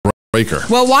breaker.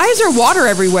 Well, why is there water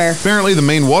everywhere? Apparently, the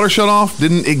main water shutoff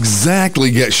didn't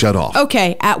exactly get shut off.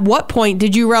 Okay, at what point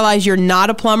did you realize you're not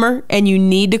a plumber and you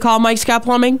need to call Mike Scott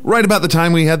Plumbing? Right about the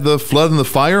time we had the flood and the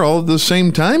fire all at the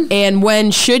same time. And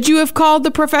when should you have called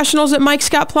the professionals at Mike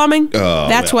Scott Plumbing?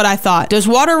 That's what I thought. Does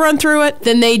water run through it?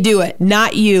 Then they do it,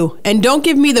 not you. And don't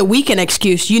give me the weekend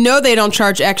excuse. You know they don't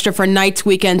charge extra for nights,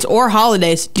 weekends, or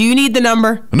holidays. Do you need the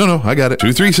number? No, I got it.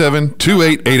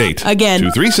 237-2888. Again.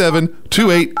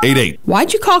 237-2888.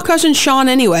 Why'd you call Cousin Sean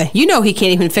anyway? You know he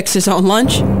can't even fix his own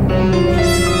lunch.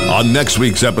 On next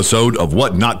week's episode of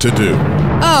What Not to Do.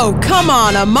 Oh, come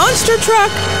on, a monster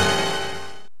truck?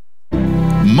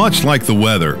 Much like the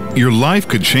weather, your life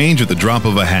could change at the drop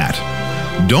of a hat.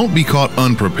 Don't be caught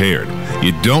unprepared.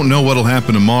 You don't know what'll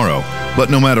happen tomorrow, but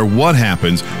no matter what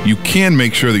happens, you can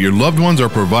make sure that your loved ones are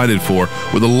provided for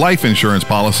with a life insurance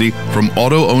policy from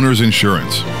Auto Owners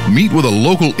Insurance. Meet with a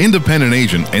local independent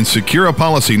agent and secure a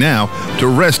policy now to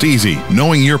rest easy,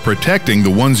 knowing you're protecting the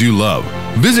ones you love.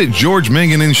 Visit George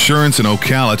Mangan Insurance in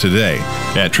Ocala today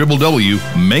at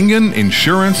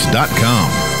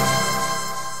www.manganinsurance.com.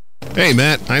 Hey,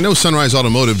 Matt, I know Sunrise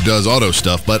Automotive does auto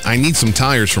stuff, but I need some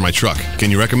tires for my truck.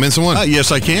 Can you recommend someone?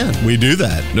 Yes, I can. We do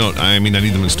that. No, I mean I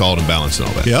need them installed and balanced and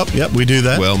all that. Yep, we do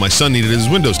that. Well, my son needed his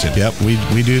windows tinted. Yep, we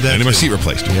do that. I need my seat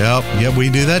replaced. Yep, we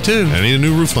do that too. I need a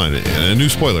new roof line and a new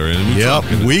spoiler and a new truck.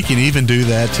 We can even do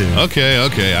that too. Okay,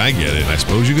 I get it. I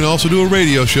suppose you can also do a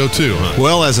radio show too, huh?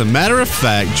 Well, as a matter of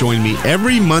fact, join me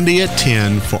every Monday at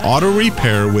 10 for auto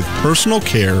repair with personal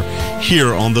care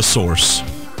here on The Source.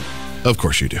 Of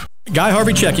course you do. Guy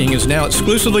Harvey Checking is now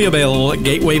exclusively available at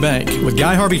Gateway Bank. With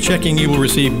Guy Harvey Checking, you will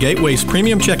receive Gateway's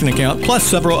premium checking account, plus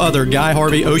several other Guy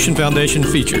Harvey Ocean Foundation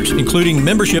features, including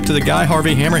membership to the Guy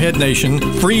Harvey Hammerhead Nation,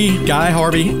 free Guy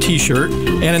Harvey t-shirt,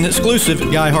 and an exclusive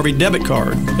Guy Harvey debit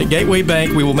card. At Gateway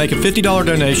Bank, we will make a $50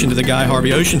 donation to the Guy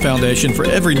Harvey Ocean Foundation for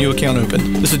every new account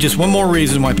opened. This is just one more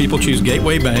reason why people choose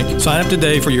Gateway Bank. Sign up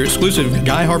today for your exclusive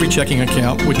Guy Harvey checking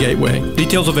account with Gateway.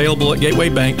 Details available at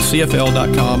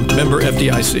gatewaybankcfl.com, member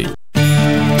FDIC.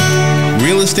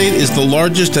 Real estate is the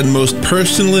largest and most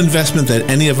personal investment that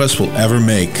any of us will ever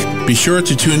make. Be sure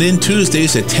to tune in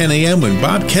Tuesdays at 10 a.m. when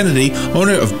Bob Kennedy,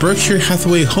 owner of Berkshire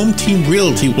Hathaway Home Team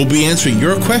Realty, will be answering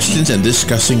your questions and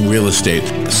discussing real estate.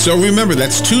 So remember,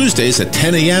 that's Tuesdays at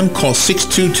 10 a.m. Call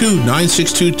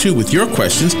 622-9622 with your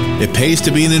questions. It pays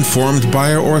to be an informed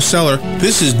buyer or seller.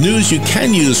 This is news you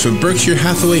can use from Berkshire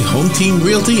Hathaway Home Team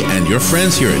Realty and your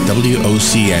friends here at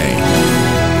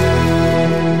WOCA.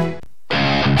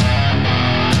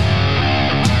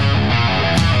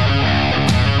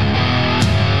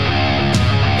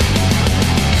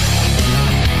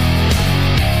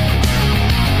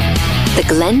 The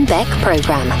Glenn Beck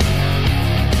Program.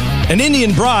 An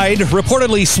Indian bride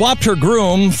reportedly swapped her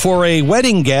groom for a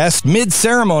wedding guest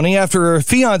mid-ceremony after her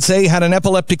fiancé had an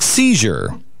epileptic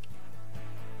seizure.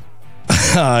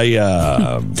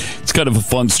 It's kind of a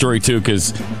fun story, too,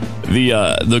 because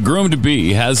the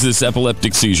groom-to-be has this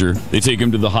epileptic seizure. They take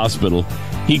him to the hospital.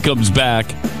 He comes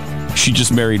back. She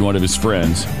just married one of his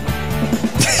friends.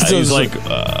 So he's like,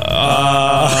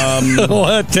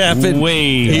 what happened?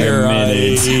 Wait a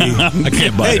minute. I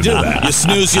can't buy that. You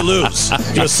snooze, you lose.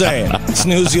 Just saying.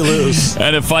 Snooze, you lose.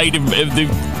 And a fight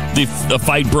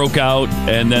broke out,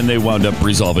 and then they wound up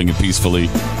resolving it peacefully.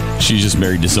 She's just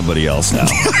married to somebody else now.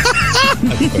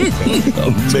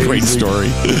 It's a great story.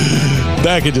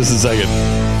 Back in just a second.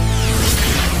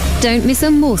 Don't miss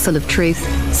a morsel of truth.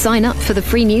 Sign up for the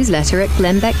free newsletter at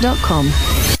glennbeck.com.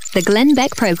 The Glenn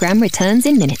Beck program returns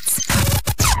in minutes.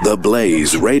 The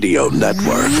Blaze Radio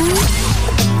Network.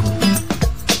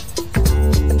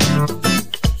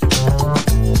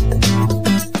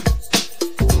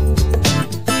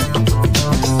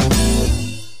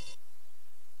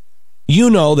 You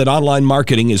know that online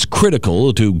marketing is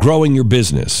critical to growing your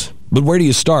business. But where do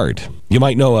you start? You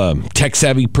might know a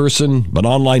tech-savvy person, but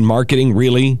online marketing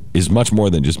really is much more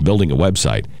than just building a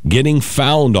website. Getting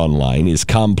found online is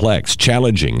complex,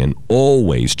 challenging, and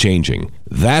always changing.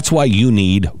 That's why you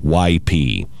need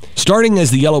YP. Starting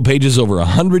as the Yellow Pages over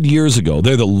 100 years ago,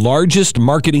 they're the largest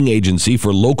marketing agency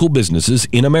for local businesses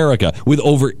in America, with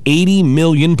over 80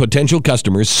 million potential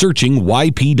customers searching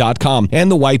YP.com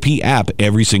and the YP app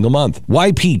every single month.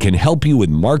 YP can help you with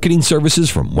marketing services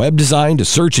from web design to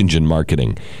search engine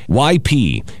marketing.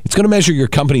 YP, it's going to measure your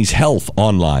company's health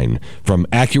online, from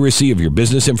accuracy of your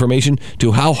business information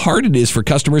to how hard it is for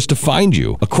customers to find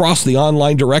you across the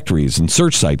online directories and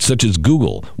search sites such as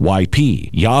Google, YP,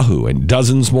 Yahoo, and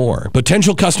dozens more.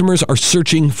 Potential customers are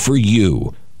searching for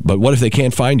you. But what if they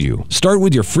can't find you? Start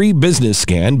with your free business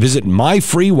scan. Visit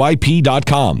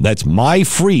myfreeyp.com. That's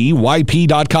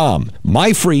myfreeyp.com.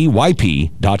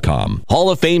 myfreeyp.com. Hall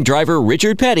of Fame driver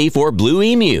Richard Petty for Blue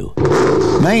Emu.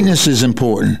 Maintenance is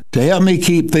important. To help me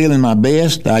keep feeling my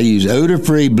best, I use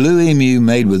odor-free Blue Emu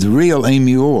made with real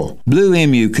emu oil. Blue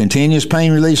Emu Continuous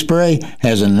Pain Relief Spray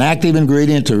has an active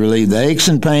ingredient to relieve the aches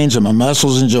and pains of my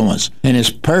muscles and joints, and it's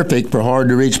perfect for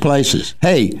hard-to-reach places.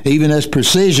 Hey, even us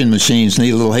precision machines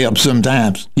need a little help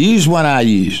sometimes. Use what I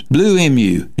use, Blue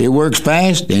Emu. It works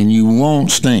fast and you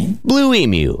won't stink. Blue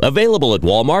Emu, available at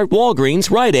Walmart, Walgreens,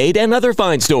 Rite Aid, and other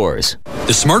fine stores.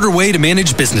 The smarter way to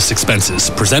manage business expenses,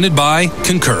 presented by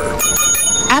Concur.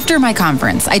 After my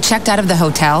conference, I checked out of the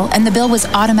hotel and the bill was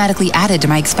automatically added to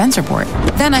my expense report.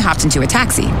 Then I hopped into a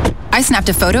taxi. I snapped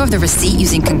a photo of the receipt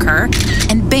using Concur,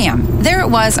 and bam, there it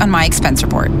was on my expense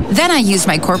report. Then I used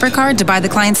my corporate card to buy the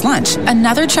client's lunch.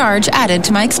 Another charge added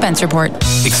to my expense report.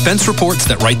 Expense reports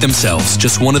that write themselves.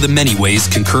 Just one of the many ways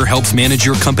Concur helps manage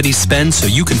your company's spend so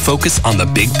you can focus on the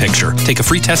big picture. Take a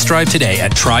free test drive today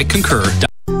at tryconcur.com.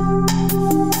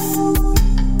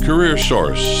 Career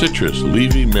Source Citrus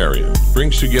Levy Marion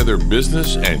brings together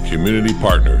business and community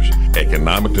partners,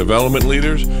 economic development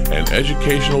leaders, and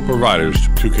educational providers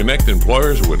to connect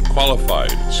employers with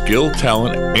qualified, skilled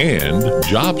talent and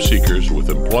job seekers with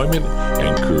employment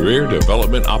and career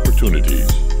development opportunities.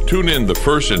 Tune in the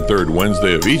first and third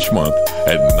Wednesday of each month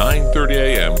at 9:30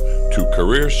 a.m. to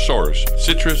Career Source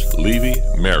Citrus Levy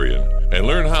Marion and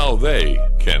learn how they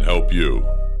can help you.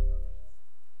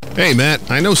 Hey, Matt,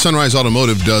 I know Sunrise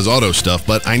Automotive does auto stuff,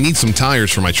 but I need some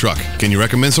tires for my truck. Can you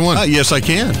recommend someone? Yes, I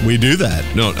can. We do that.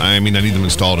 No, I mean, I need them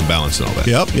installed and balanced and all that.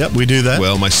 Yep, we do that.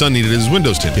 Well, my son needed his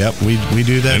windows tinted. Yep, we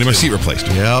do that. I need my seat replaced.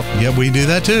 Yep, we do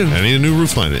that too. I need a new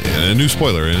roof line, and a new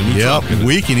spoiler, and a new trunk.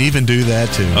 We can even do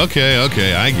that too. Okay,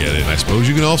 I get it. I suppose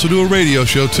you can also do a radio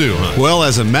show too, huh? Well,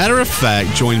 as a matter of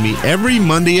fact, join me every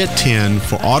Monday at 10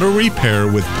 for auto repair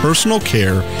with personal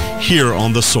care here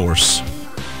on The Source.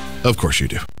 Of course you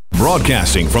do.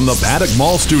 Broadcasting from the Paddock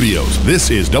Mall Studios, this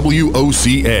is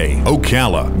WOCA,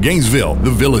 Ocala, Gainesville,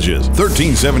 The Villages,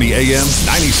 1370 AM,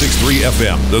 96.3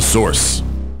 FM, The Source.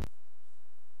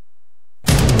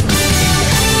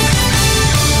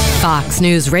 Fox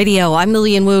News Radio, I'm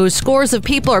Lillian Wu. Scores of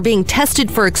people are being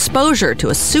tested for exposure to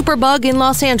a superbug in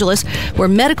Los Angeles, where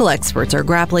medical experts are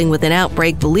grappling with an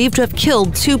outbreak believed to have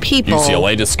killed 2 people.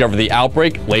 UCLA discovered the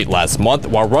outbreak late last month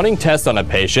while running tests on a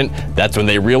patient. That's when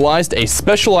they realized a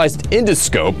specialized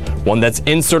endoscope, one that's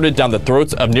inserted down the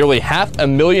throats of nearly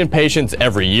 500,000 patients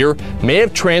every year, may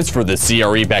have transferred the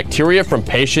CRE bacteria from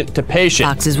patient to patient.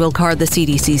 Fox's Will Card, the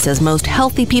CDC says most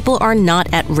healthy people are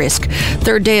not at risk.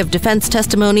 Third day of defense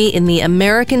testimony in the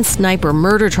American Sniper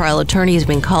murder trial. Attorneys have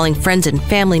been calling friends and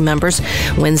family members.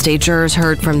 Wednesday, jurors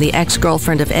heard from the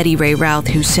ex-girlfriend of Eddie Ray Routh,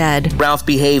 who said, Routh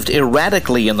behaved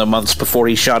erratically in the months before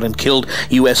he shot and killed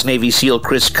U.S. Navy SEAL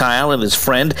Chris Kyle and his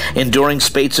friend, enduring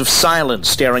spates of silence,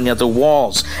 staring at the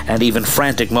walls, and even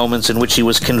frantic moments in which he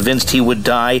was convinced he would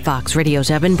die. Fox Radio's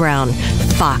Evan Brown.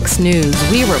 Fox News.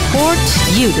 We report,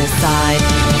 you decide.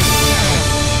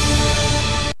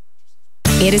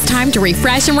 It is time to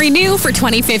refresh and renew for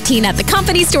 2015 at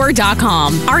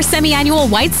thecompanystore.com. Our semi-annual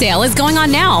white sale is going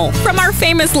on now. From our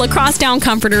famous lacrosse down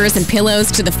comforters and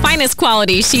pillows to the finest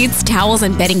quality sheets, towels,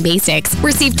 and bedding basics.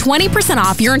 Receive 20%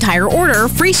 off your entire order,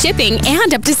 free shipping,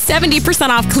 and up to 70%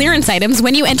 off clearance items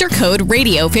when you enter code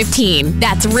RADIO15.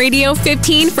 That's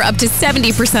RADIO15 for up to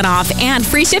 70% off and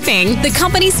free shipping.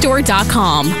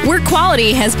 Thecompanystore.com, where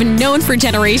quality has been known for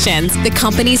generations.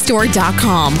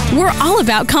 Thecompanystore.com. We're all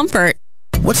about comfort.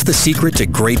 What's the secret to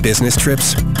great business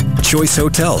trips? Choice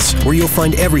Hotels, where you'll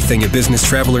find everything a business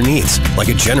traveler needs, like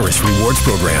a generous rewards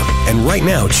program. And right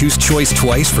now, choose Choice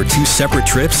twice for 2 separate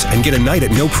trips and get a night at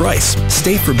no price.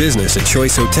 Stay for business at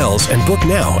Choice Hotels and book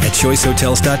now at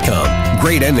choicehotels.com.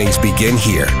 Great endings begin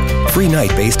here. Free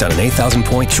night based on an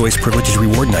 8,000-point Choice Privileges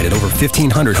Reward night at over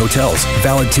 1,500 hotels.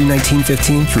 Valid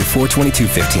 2/19/15 through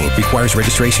 4/22/15. Requires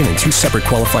registration and 2 separate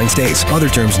qualifying stays. Other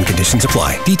terms and conditions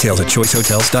apply. Details at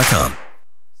choicehotels.com.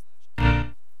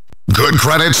 Good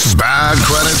credits, bad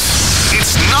credits.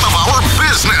 It's none of our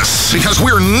business because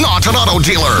we're not an auto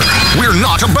dealer. We're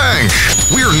not a bank.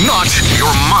 We're not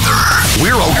your mother.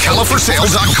 We're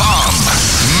OcalaForSale.com.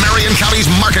 Marion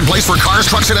County's marketplace for cars,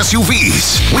 trucks, and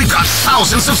SUVs. We've got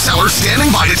thousands of sellers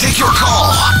standing by to take your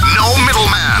call. No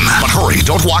middleman. But hurry,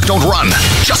 don't walk, don't run.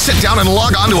 Just sit down and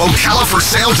log on to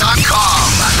OcalaForSale.com.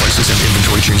 Prices and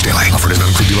inventory change daily. Offer does not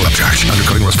include dealer upcharge.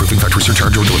 Undercutting, rust proofing, factory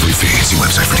surcharge, or delivery fee. See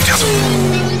website for details.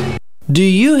 Do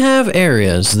you have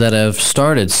areas that have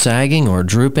started sagging or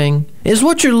drooping? Is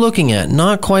what you're looking at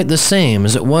not quite the same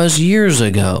as it was years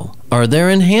ago? Are there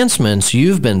enhancements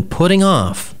you've been putting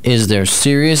off? Is there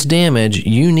serious damage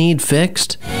you need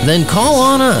fixed? Then call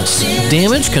on us,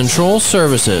 Damage Control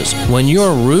Services, when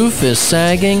your roof is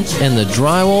sagging and the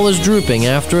drywall is drooping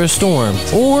after a storm,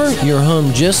 or your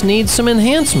home just needs some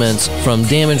enhancements. From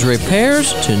damage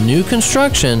repairs to new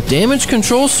construction, Damage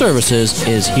Control Services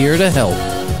is here to help.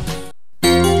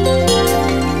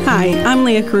 Hi, I'm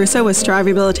Leah Caruso with Strive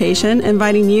Rehabilitation,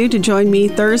 inviting you to join me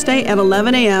Thursday at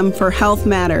 11 a.m. for Health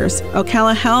Matters.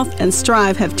 Ocala Health and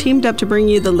Strive have teamed up to bring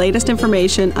you the latest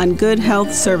information on good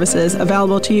health services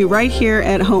available to you right here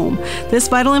at home. This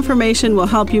vital information will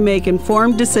help you make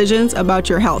informed decisions about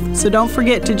your health. So don't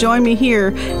forget to join me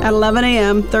here at 11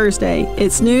 a.m. Thursday.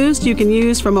 It's news you can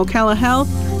use from Ocala Health,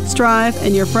 Strive,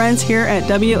 and your friends here at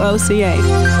WOCA.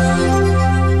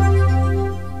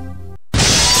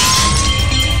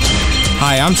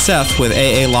 Hi, I'm Seth with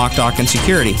AA Lock, Dock, and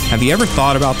Security. Have you ever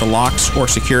thought about the locks or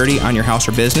security on your house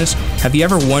or business? Have you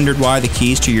ever wondered why the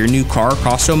keys to your new car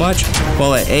cost so much?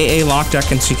 Well, at AA Lock, Dock,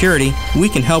 and Security, we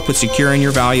can help with securing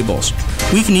your valuables.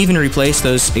 We can even replace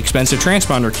those expensive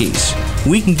transponder keys.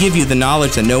 We can give you the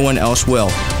knowledge that no one else will.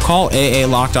 Call AA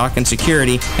Lock, Dock, and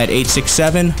Security at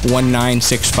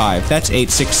 867-1965. That's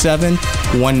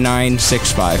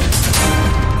 867-1965.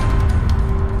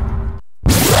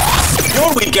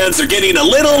 Your weekends are getting a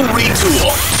little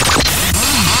retool.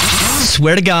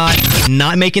 Swear to God,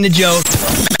 not making a joke.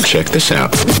 Check this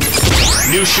out.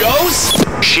 New shows?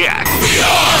 Check. We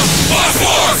are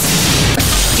Force.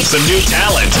 Some new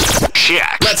talent?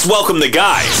 Check. Let's welcome the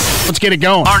guys. Let's get it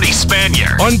going. Arnie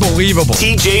Spanier. Unbelievable.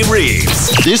 TJ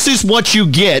Reeves. This is what you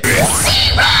get.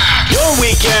 Your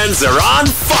weekends are on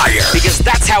fire. Because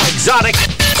that's how exotic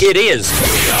it is.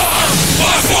 We are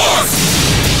Force.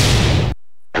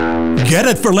 Get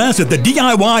it for less at the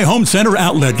DIY Home Center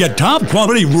outlet. Get top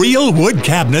quality real wood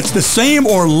cabinets the same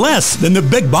or less than the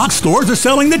big box stores are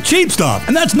selling the cheap stuff.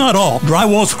 And that's not all.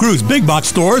 Drywall screws big box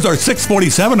stores are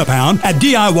 $6.47 a pound. At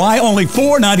DIY, only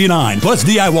 $4.99. Plus,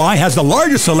 DIY has the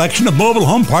largest selection of mobile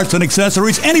home parts and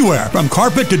accessories anywhere. From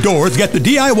carpet to doors, get the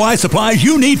DIY supplies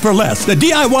you need for less. The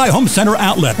DIY Home Center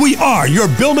outlet. We are your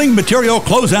building material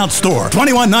closeout store.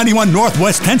 2191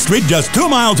 Northwest 10th Street, just 2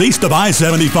 miles east of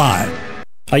I-75.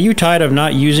 Are you tired of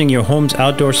not using your home's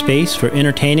outdoor space for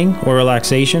entertaining or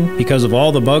relaxation because of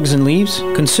all the bugs and leaves?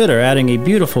 Consider adding a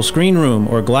beautiful screen room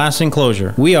or glass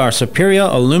enclosure. We are Superior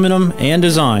Aluminum and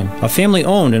Design, a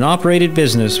family-owned and operated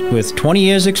business with 20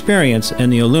 years experience in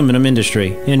the aluminum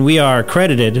industry, and we are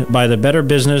accredited by the Better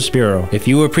Business Bureau. If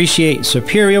you appreciate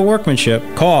superior workmanship,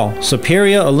 call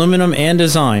Superior Aluminum and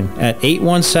Design at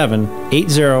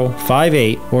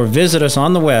 817-8058 or visit us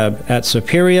on the web at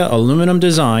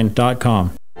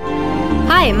superiораluminumdesign.com.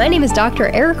 Hi, my name is Dr.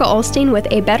 Erica Olstein with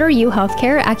A Better You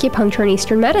Healthcare Acupuncture and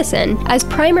Eastern Medicine. As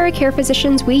primary care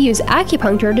physicians, we use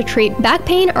acupuncture to treat back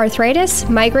pain, arthritis,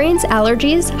 migraines,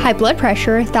 allergies, high blood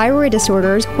pressure, thyroid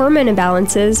disorders, hormone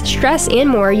imbalances, stress, and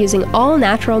more using all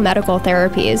natural medical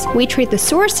therapies. We treat the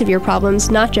source of your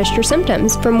problems, not just your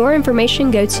symptoms. For more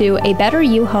information, go to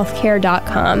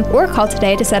abetteryouhealthcare.com or call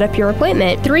today to set up your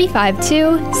appointment.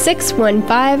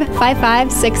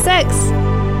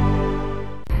 352-615-5566.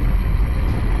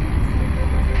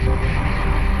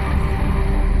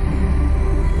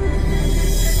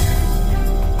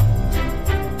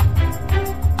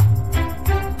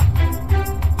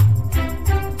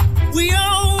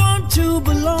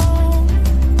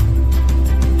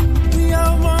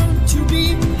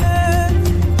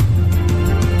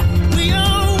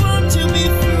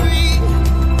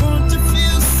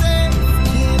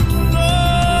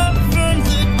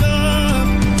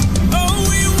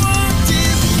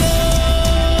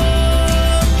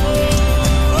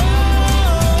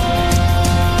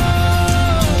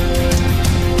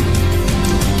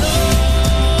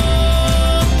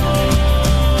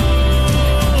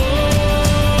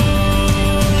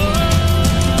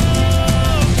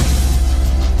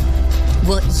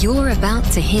 You're about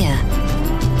to hear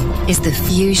is the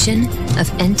fusion of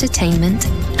entertainment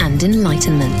and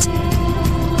enlightenment.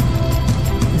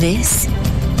 This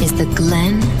is the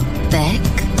Glenn Beck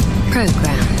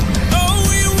Program.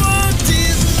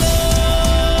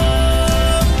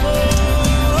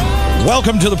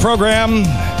 Welcome to the program.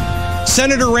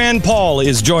 Senator Rand Paul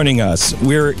is joining us.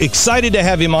 We're excited to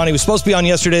have him on. He was supposed to be on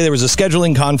yesterday. There was a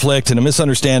scheduling conflict and a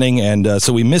misunderstanding, and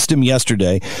so we missed him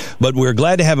yesterday. But we're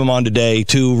glad to have him on today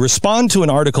to respond to an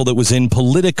article that was in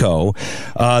Politico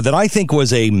that I think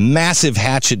was a massive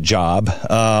hatchet job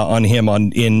on him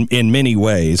in many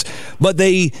ways. But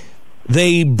they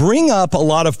they bring up a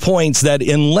lot of points that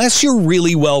unless you're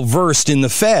really well versed in the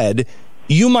Fed,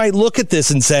 you might look at this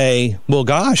and say, well,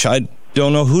 gosh, I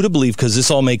don't know who to believe because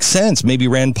this all makes sense. Maybe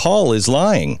Rand Paul is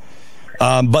lying.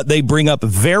 But they bring up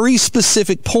very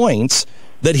specific points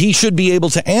that he should be able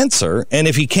to answer. And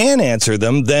if he can answer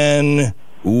them, then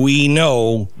we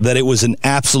know that it was an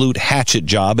absolute hatchet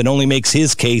job and only makes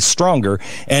his case stronger.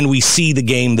 And we see the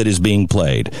game that is being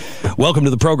played. Welcome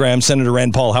to the program, Senator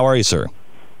Rand Paul. How are you, sir?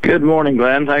 Good morning,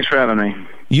 Glenn. Thanks for having me.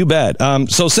 You bet.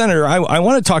 So, Senator, I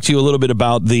want to talk to you a little bit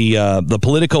about the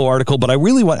Politico article, but I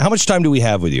really want, how much time do we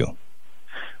have with you?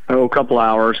 Oh, a couple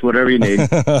hours, whatever you need.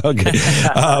 Okay.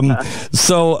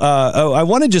 So I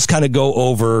want to just kind of go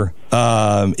over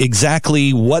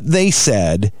exactly what they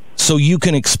said so you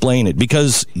can explain it,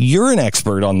 because you're an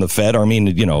expert on the Fed, I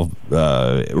mean,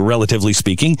 relatively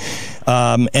speaking,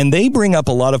 and they bring up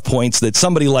a lot of points that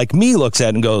somebody like me looks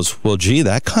at and goes, well, gee,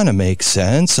 that kind of makes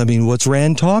sense. I mean, what's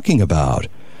Rand talking about?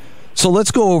 So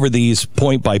let's go over these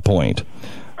point by point.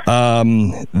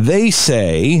 They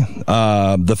say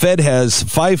the Fed has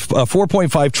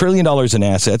 $4.5 trillion in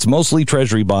assets, mostly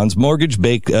treasury bonds,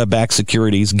 mortgage-backed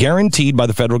securities guaranteed by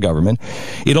the federal government.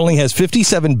 It only has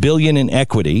 $57 billion in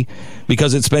equity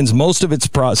because it sends most of its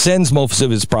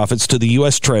profits to the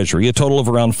U.S. Treasury, a total of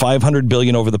around $500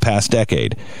 billion over the past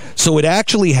decade. So it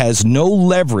actually has no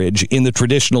leverage in the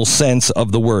traditional sense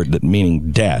of the word,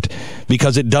 meaning debt,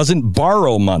 because it doesn't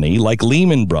borrow money like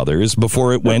Lehman Brothers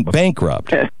before it went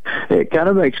bankrupt. It kind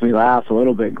of makes me laugh a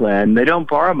little bit, Glenn. They don't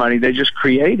borrow money, they just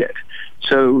create it.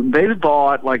 So they've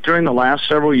bought, like during the last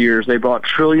several years, they bought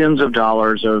trillions of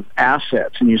dollars of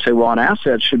assets. And you say, well, an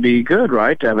asset should be good,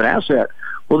 right, to have an asset.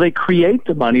 Well, they create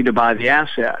the money to buy the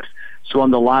asset. So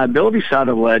on the liability side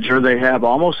of the ledger, they have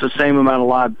almost the same amount of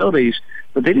liabilities,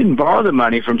 but they didn't borrow the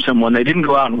money from someone. They didn't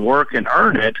go out and work and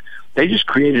earn it. They just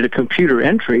created a computer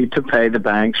entry to pay the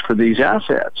banks for these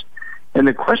assets. And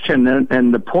the question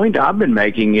and the point I've been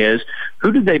making is,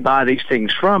 who did they buy these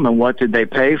things from and what did they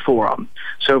pay for them?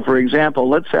 So, for example,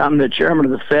 let's say I'm the chairman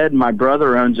of the Fed and my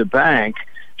brother owns a bank.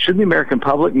 Shouldn't the American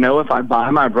public know if I buy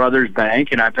my brother's bank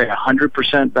and I pay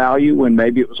 100% value when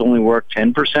maybe it was only worth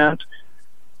 10%?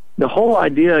 The whole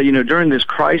idea, during this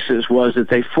crisis was that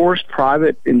they forced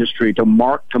private industry to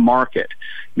market,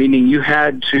 meaning you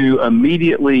had to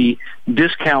immediately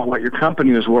discount what your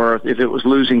company was worth if it was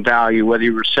losing value, whether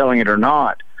you were selling it or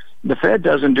not. The Fed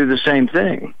doesn't do the same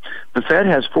thing. The Fed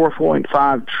has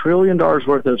 $4.5 trillion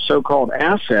worth of so-called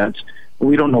assets.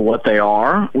 We don't know what they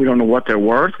are. We don't know what they're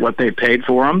worth, what they paid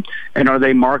for them, and are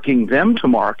they marking them to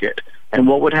market? And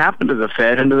what would happen to the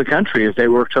Fed and to the country if they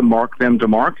were to mark them to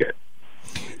market?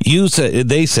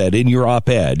 They said in your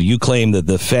op-ed, you claim that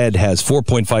the Fed has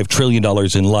 $4.5 trillion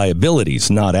in liabilities,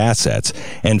 not assets,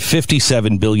 and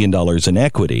 $57 billion in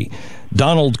equity.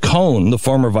 Donald Cohn, the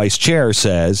former vice chair,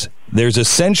 says there's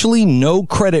essentially no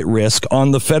credit risk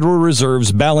on the Federal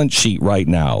Reserve's balance sheet right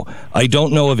now. I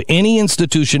don't know of any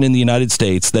institution in the United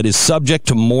States that is subject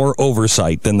to more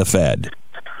oversight than the Fed.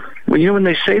 Well, when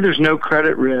they say there's no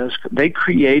credit risk, they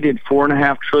created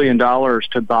 $4.5 trillion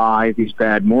to buy these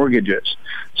bad mortgages.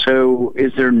 So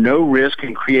is there no risk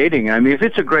in creating? I mean, if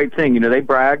it's a great thing, they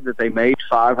brag that they made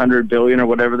 $500 billion or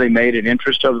whatever they made in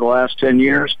interest over the last 10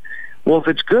 years. Well, if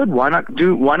it's good, why not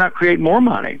create more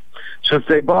money? So if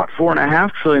they bought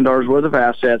 $4.5 trillion worth of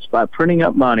assets by printing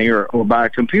up money or by a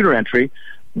computer entry,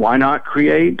 why not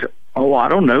create,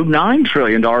 $9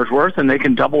 trillion worth, and they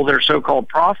can double their so-called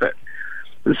profit?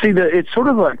 See, it's sort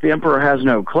of like the emperor has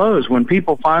no clothes. When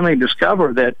people finally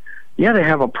discover that, yeah, they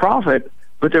have a profit,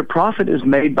 but their profit is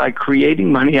made by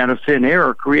creating money out of thin air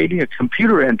or creating a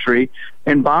computer entry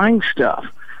and buying stuff.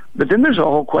 But then there's a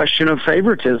whole question of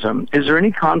favoritism. Is there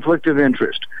any conflict of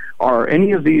interest? Are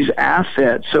any of these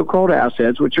assets, so-called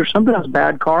assets, which are sometimes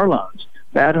bad car loans,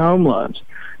 bad home loans,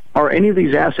 are any of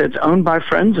these assets owned by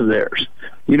friends of theirs?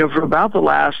 For about the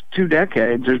last 2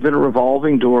 decades, there's been a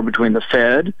revolving door between the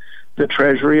Fed, the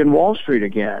Treasury, and Wall Street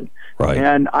again. Right.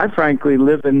 And I frankly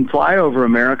live in flyover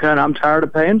America, and I'm tired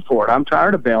of paying for it. I'm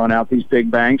tired of bailing out these big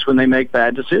banks when they make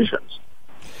bad decisions.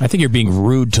 I think you're being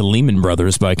rude to Lehman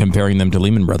Brothers by comparing them to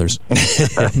Lehman Brothers.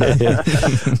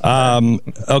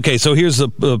 Okay, so here's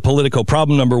the Politico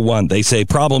problem number 1. They say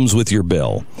problems with your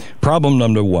bill. Problem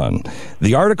number 1.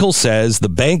 The article says the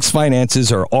bank's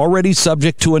finances are already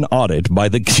subject to an audit by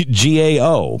the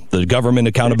GAO, the Government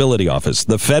Accountability Office,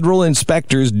 the Federal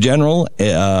Inspectors General,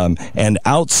 and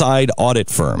outside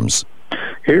audit firms.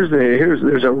 There's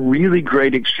a really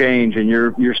great exchange, and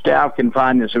your staff can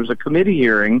find this. There was a committee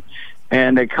hearing,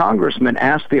 and a congressman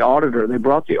asked the auditor, they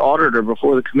brought the auditor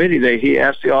before the committee, he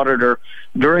asked the auditor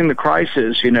during the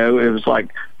crisis, it was like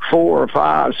 $4,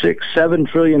 $5, $6, $7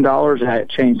 trillion that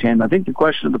changed hands. I think the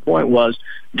question of the point was,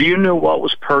 do you know what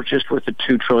was purchased with the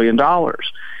 $2 trillion?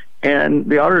 And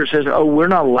the auditor says, oh, we're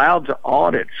not allowed to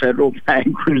audit federal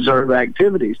bank reserve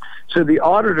activities. So the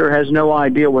auditor has no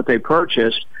idea what they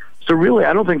purchased. So really,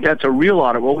 I don't think that's a real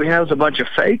audit. What we have is a bunch of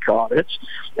fake audits,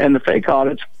 and the fake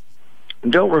audits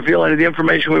don't reveal any of the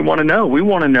information we want to know. We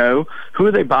want to know, who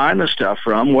are they buying the stuff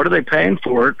from? What are they paying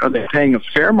for it? Are they paying a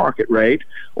fair market rate?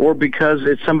 Or because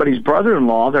it's somebody's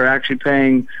brother-in-law, they're actually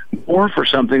paying more for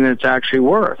something than it's actually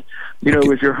worth. You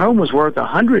know, if your home was worth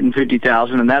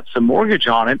 $150,000 and that's the mortgage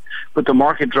on it, but the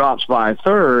market drops by a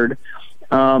third,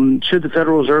 should the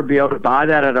Federal Reserve be able to buy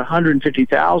that at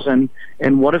 $150,000?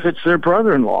 And what if it's their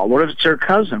brother-in-law? What if it's their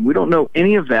cousin? We don't know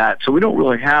any of that, so we don't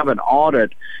really have an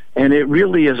audit. And it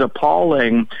really is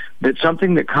appalling that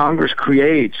something that Congress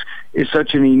creates is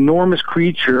such an enormous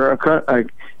creature,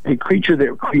 a creature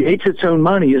that creates its own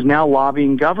money, is now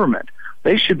lobbying government.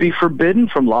 They should be forbidden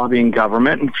from lobbying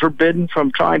government and forbidden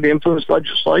from trying to influence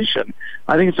legislation.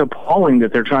 I think it's appalling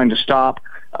that they're trying to stop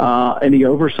any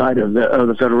oversight of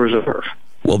the Federal Reserve.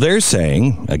 Well, they're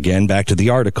saying, again, back to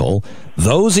the article,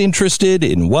 those interested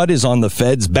in what is on the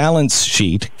Fed's balance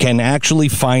sheet can actually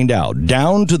find out,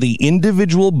 down to the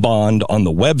individual bond on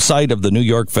the website of the New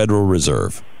York Federal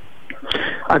Reserve.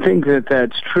 I think that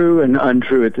that's true and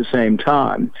untrue at the same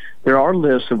time. There are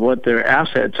lists of what their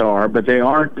assets are, but they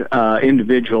aren't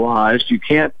individualized. You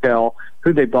can't tell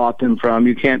who they bought them from.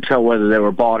 You can't tell whether they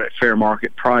were bought at fair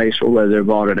market price or whether they were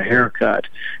bought at a haircut,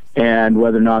 and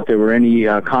whether or not there were any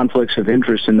conflicts of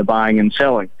interest in the buying and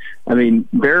selling. I mean,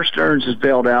 Bear Stearns is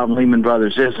bailed out and Lehman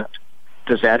Brothers isn't.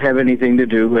 Does that have anything to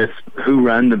do with who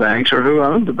run the banks or who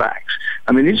owned the banks?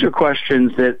 I mean, these are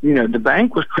questions that, you know, the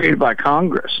bank was created by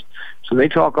Congress. So they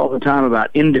talk all the time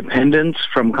about independence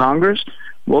from Congress.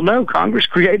 Well, no, Congress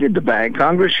created the bank.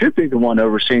 Congress should be the one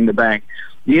overseeing the bank.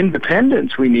 The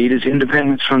independence we need is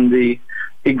independence from the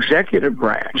executive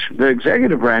branch. The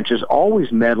executive branch is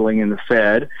always meddling in the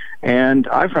Fed, and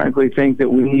I frankly think that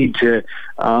we need to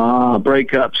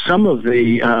break up some of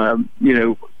the, I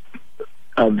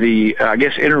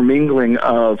guess, intermingling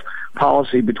of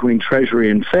policy between Treasury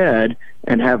and Fed,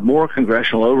 and have more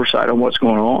congressional oversight on what's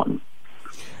going on.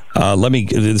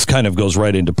 This kind of goes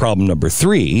right into problem number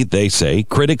 3. They say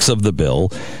critics of the bill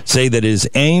say that it is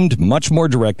aimed much more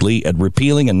directly at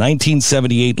repealing a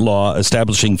 1978 law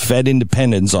establishing Fed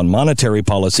independence on monetary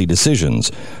policy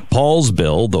decisions. Paul's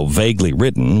bill, though vaguely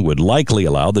written, would likely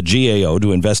allow the GAO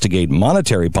to investigate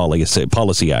monetary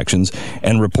policy actions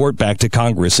and report back to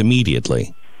Congress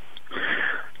immediately.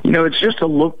 You know, it's just a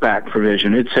look-back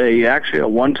provision. It's actually a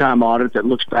one-time audit that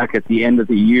looks back at the end of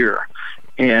the year.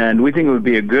 And we think it would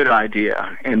be a good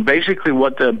idea. And basically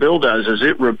what the bill does is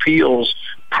it repeals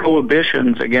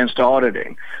prohibitions against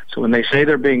auditing. So when they say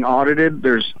they're being audited,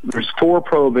 there's 4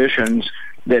 prohibitions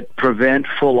that prevent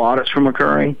full audits from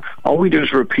occurring. All we do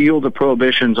is repeal the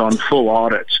prohibitions on full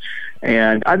audits.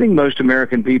 And I think most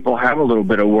American people have a little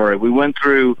bit of worry. We went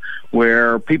through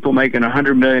where people making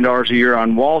 $100 million a year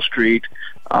on Wall Street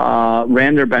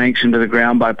ran their banks into the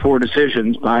ground by poor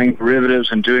decisions, buying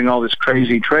derivatives and doing all this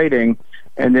crazy trading.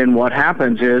 And then what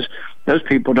happens is those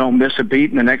people don't miss a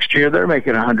beat, and the next year they're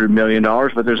making $100 million.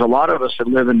 But there's a lot of us that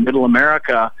live in middle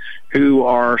America who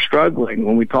are struggling.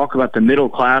 When we talk about the middle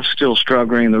class still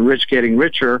struggling and the rich getting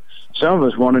richer, some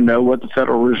of us want to know what the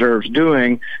Federal Reserve's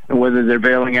doing and whether they're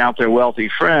bailing out their wealthy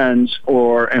friends,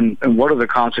 and what are the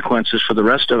consequences for the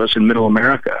rest of us in middle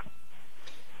America.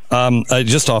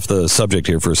 Just off the subject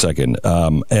here for a second,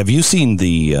 have you seen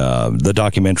the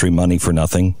documentary Money for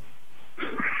Nothing?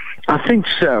 I think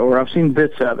so, or I've seen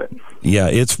bits of it. Yeah,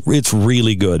 it's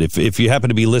really good. If you happen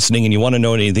to be listening and you want to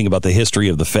know anything about the history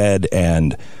of the Fed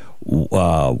and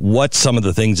what some of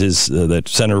the things is that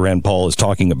Senator Rand Paul is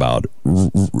talking about,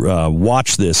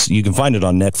 watch this. You can find it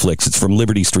on Netflix. It's from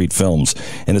Liberty Street Films,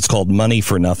 and it's called Money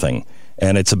for Nothing.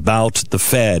 And it's about the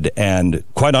Fed and,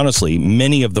 quite honestly,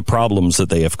 many of the problems that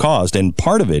they have caused. And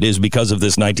part of it is because of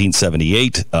this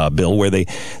 1978 bill where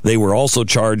they were also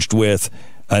charged with,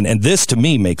 and this to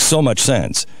me makes so much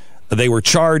sense, they were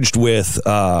charged with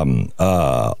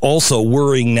also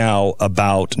worrying now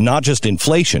about not just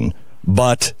inflation,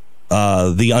 but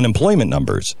the unemployment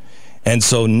numbers. And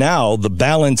so now the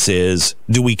balance is,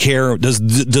 do we care, do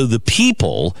the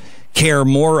people care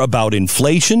more about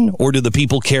inflation, or do the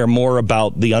people care more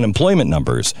about the unemployment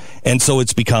numbers? And so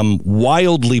it's become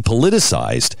wildly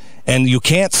politicized, and you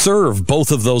can't serve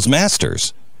both of those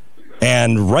masters.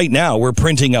 And right now we're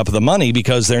printing up the money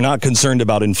because they're not concerned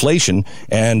about inflation,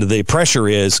 and the pressure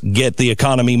is get the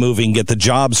economy moving, get the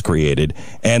jobs created,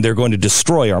 and they're going to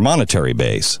destroy our monetary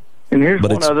base. And here's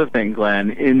one other thing,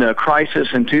 Glenn. In the crisis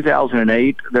in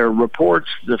 2008, there are reports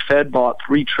the Fed bought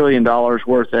 $3 trillion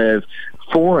worth of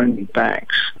foreign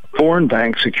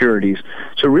bank securities.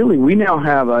 So really, we now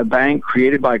have a bank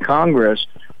created by Congress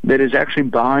that is actually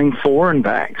buying foreign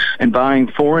banks and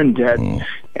buying foreign debt.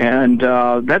 And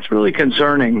that's really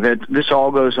concerning that this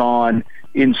all goes on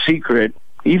in secret,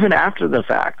 even after the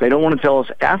fact. They don't want to tell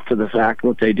us after the fact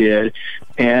what they did.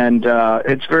 And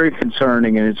it's very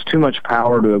concerning, and it's too much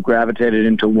power to have gravitated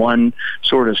into one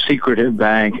sort of secretive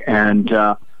bank. And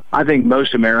I think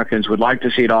most Americans would like to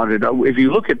see it audited. If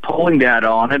you look at polling data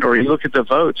on it, or you look at the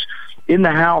votes, in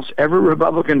the House, every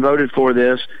Republican voted for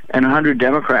this, and 100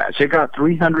 Democrats. It got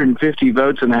 350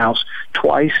 votes in the House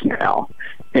twice now.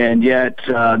 And yet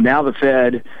now the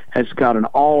Fed has got an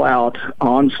all-out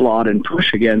onslaught and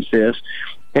push against this.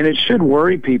 And it should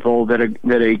worry people that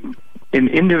an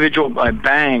individual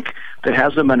bank that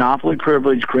has a monopoly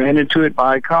privilege granted to it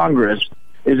by Congress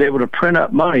is able to print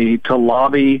up money to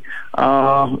lobby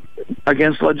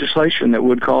against legislation that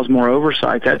would cause more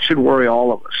oversight. That should worry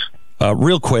all of us.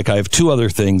 Real quick, I have two other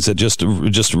things that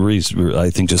I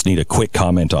think just need a quick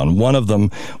comment on. One of them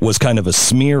was kind of a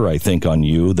smear, I think, on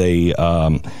you. The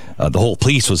whole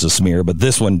piece was a smear, but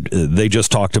this one, they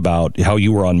just talked about how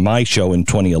you were on my show in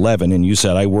 2011, and you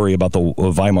said, I worry about the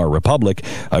Weimar Republic.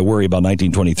 I worry about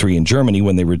 1923 in Germany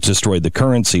when they destroyed the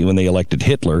currency, when they elected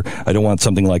Hitler. I don't want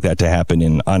something like that to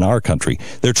happen on our country.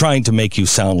 They're trying to make you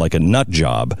sound like a nut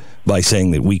job by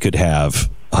saying that we could have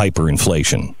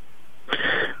hyperinflation.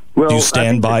 Well, do you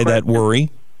stand by that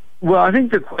worry? Well, I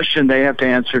think the question they have to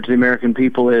answer to the American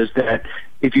people is that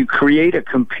if you create a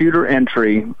computer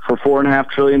entry for $4.5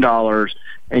 trillion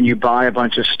and you buy a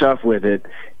bunch of stuff with it,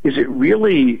 is it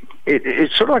really,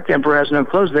 it's sort of like the emperor has no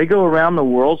clothes. They go around the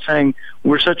world saying,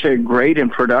 we're such a great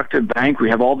and productive bank, we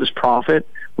have all this profit,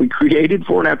 we created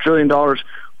 $4.5 trillion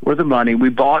worth of money, we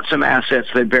bought some assets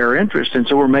that bear interest, and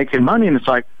so we're making money, and it's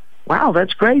like, wow,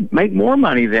 that's great. Make more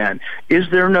money then. Is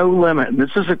there no limit? And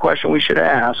this is a question we should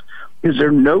ask. Is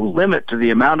there no limit to the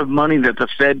amount of money that the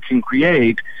Fed can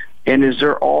create? And is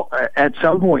there at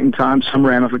some point in time some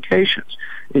ramifications?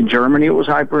 In Germany, it was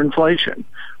hyperinflation.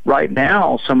 Right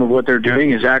now, some of what they're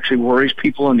doing is actually worries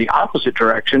people in the opposite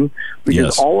direction,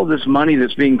 because all of this money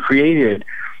that's being created,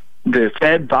 the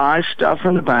Fed buys stuff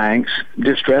from the banks,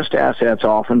 distressed assets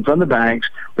often from the banks,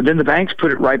 but then the banks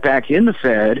put it right back in the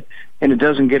Fed, and it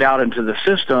doesn't get out into the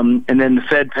system, and then the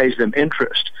Fed pays them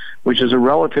interest, which is a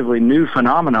relatively new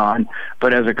phenomenon.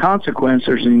 But as a consequence,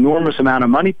 there's an enormous amount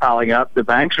of money piling up. The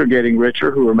banks are getting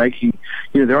richer, who are making,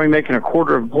 they're only making a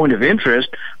quarter of a point of interest.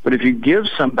 But if you give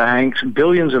some banks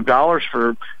billions of dollars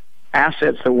for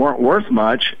assets that weren't worth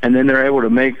much, and then they're able to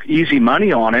make easy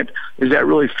money on it, is that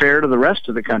really fair to the rest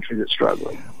of the country that's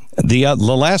struggling? The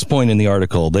last point in the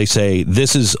article, they say,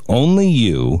 this is only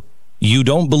you. You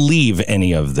don't believe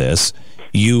any of this.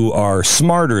 You are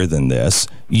smarter than this.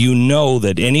 You know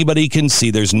that anybody can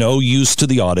see there's no use to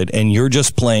the audit, and you're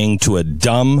just playing to a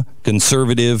dumb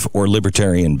conservative or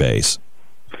libertarian base.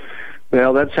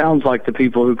 Well, that sounds like the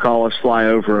people who call us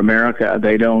flyover America.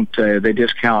 They don't. They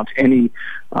discount any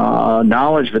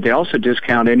knowledge, but they also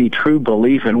discount any true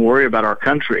belief and worry about our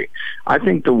country. I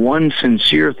think the one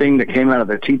sincere thing that came out of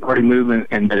the Tea Party movement,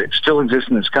 and that it still exists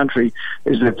in this country,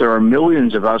 is that there are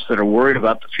millions of us that are worried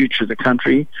about the future of the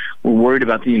country. We're worried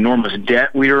about the enormous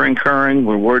debt we are incurring.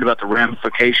 We're worried about the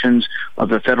ramifications of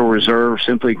the Federal Reserve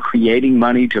simply creating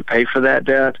money to pay for that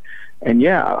debt. And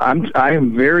yeah, I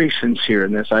am very sincere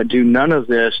in this. I do none of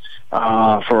this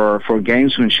for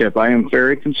gamesmanship. I am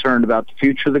very concerned about the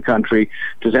future of the country.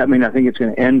 Does that mean I think it's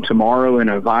going to end tomorrow in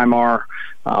a Weimar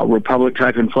Republic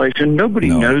type inflation? Nobody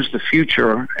knows the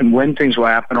future and when things will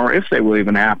happen, or if they will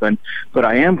even happen. But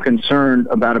I am concerned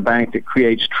about a bank that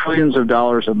creates trillions of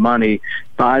dollars of money,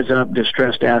 buys up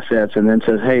distressed assets, and then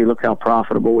says, hey, look how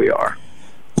profitable we are.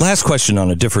 Last question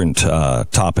on a different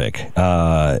topic.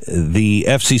 The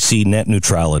FCC net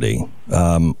neutrality.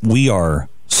 We are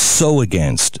so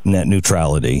against net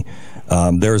neutrality.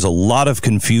 There's a lot of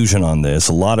confusion on this.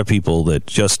 A lot of people that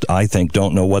just, I think,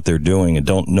 don't know what they're doing and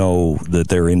don't know that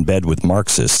they're in bed with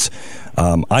Marxists.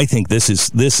 I think this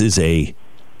is a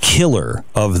killer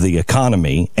of the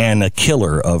economy and a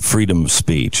killer of freedom of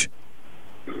speech.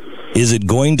 Is it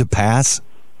going to pass?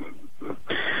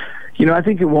 I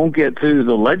think it won't get through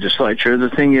the legislature.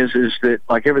 The thing is that,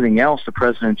 like everything else, the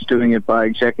president's doing it by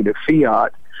executive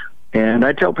fiat. And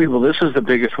I tell people this is the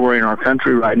biggest worry in our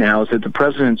country right now, is that the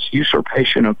president's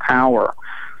usurpation of power,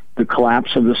 the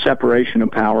collapse of the separation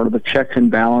of power, the checks and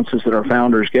balances that our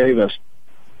founders gave us,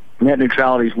 Net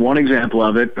neutrality is one example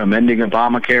of it. Amending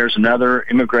Obamacare is another.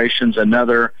 Immigration's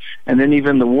another. And then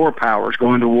even the war powers,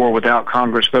 going to war without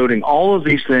Congress voting. All of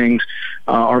these things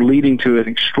are leading to an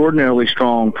extraordinarily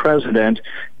strong president,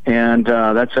 and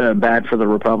that's bad for the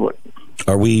republic.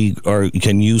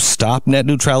 Can you stop net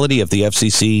neutrality if the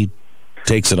FCC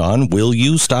takes it on? Will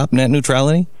you stop net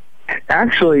neutrality?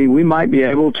 Actually, we might be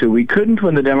able to. We couldn't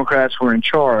when the Democrats were in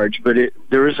charge, but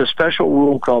there is a special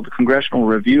rule called the Congressional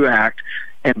Review Act,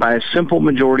 and by a simple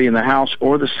majority in the House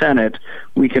or the Senate,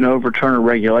 we can overturn a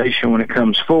regulation when it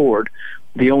comes forward.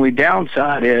 The only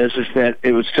downside is that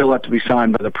it would still have to be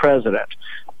signed by the president.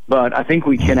 But I think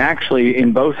we can actually,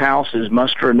 in both houses,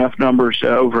 muster enough numbers to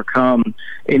overcome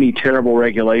any terrible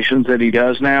regulations that he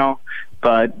does now.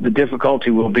 But the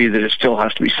difficulty will be that it still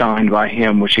has to be signed by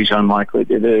him, which he's unlikely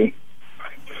to do.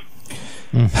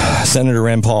 Senator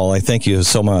Rand Paul, I thank you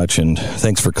so much, and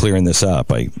thanks for clearing this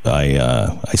up. I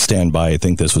stand by. I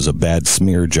think this was a bad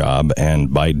smear job,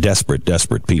 and by desperate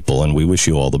people, and we wish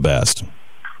you all the best.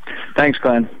 Thanks,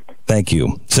 Glenn. Thank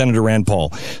you. Senator Rand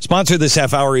Paul. Sponsor this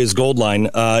half hour is Goldline.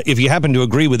 If you happen to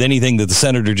agree with anything that the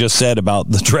senator just said about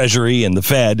the Treasury and the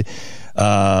Fed,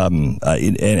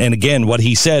 and again, what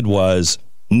he said was,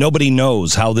 nobody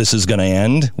knows how this is going to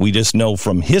end. We just know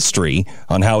from history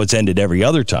on how it's ended every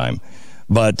other time.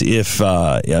 But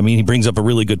he brings up a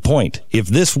really good point. If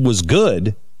this was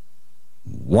good,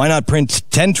 why not print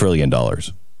 $10 trillion?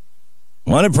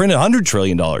 Why not print $100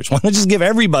 trillion? Why not just give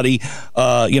everybody,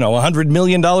 $100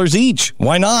 million each?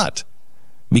 Why not?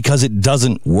 Because it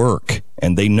doesn't work,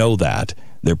 and they know that.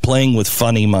 They're playing with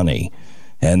funny money,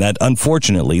 and that,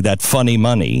 unfortunately, that funny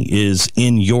money is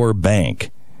in your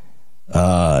bank.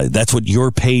 That's what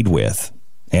you're paid with,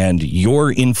 and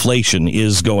your inflation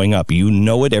is going up. You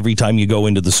know it every time you go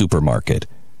into the supermarket.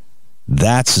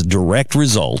 That's a direct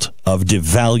result of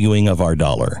devaluing of our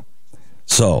dollar.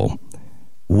 So,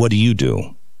 what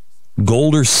do?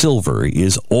 Gold or silver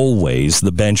is always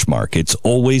the benchmark. It's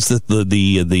always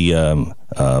the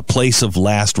place of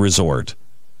last resort.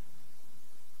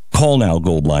 Call now,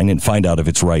 Goldline, and find out if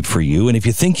it's right for you. And if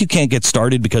you think you can't get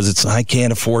started because I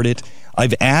can't afford it,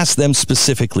 I've asked them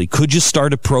specifically, could you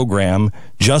start a program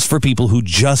just for people who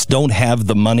just don't have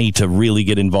the money to really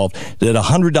get involved at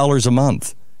 $100 a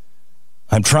month?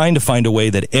 I'm trying to find a way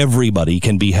that everybody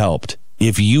can be helped.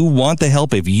 If you want the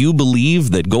help, if you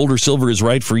believe that gold or silver is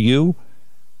right for you,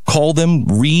 call them,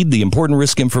 read the important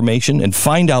risk information, and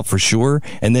find out for sure.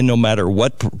 And then no matter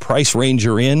what price range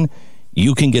you're in,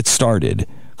 you can get started.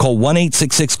 Call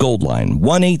 1-866-GOLDLINE,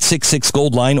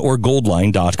 1-866-GOLDLINE, or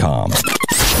goldline.com.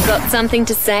 Got something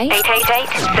to say?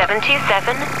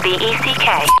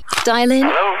 888-727-BECK. Dial in.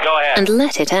 Hello? Go ahead. And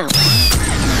let it out.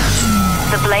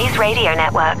 The Blaze Radio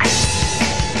Network.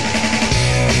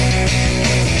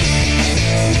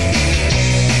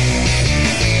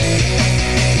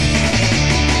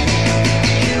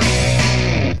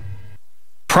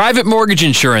 Private mortgage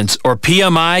insurance, or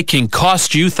PMI, can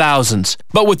cost you thousands.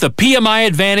 But with the PMI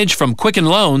Advantage from Quicken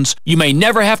Loans, you may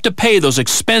never have to pay those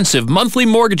expensive monthly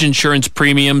mortgage insurance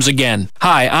premiums again.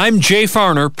 Hi, I'm Jay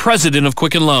Farner, president of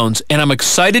Quicken Loans, and I'm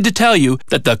excited to tell you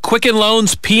that the Quicken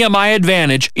Loans PMI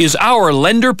Advantage is our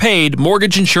lender-paid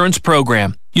mortgage insurance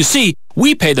program. You see,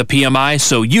 we pay the PMI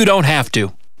so you don't have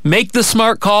to. Make the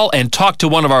smart call and talk to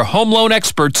one of our home loan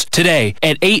experts today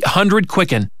at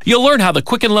 800-QUICKEN. You'll learn how the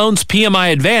Quicken Loans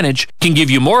PMI Advantage can give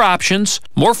you more options,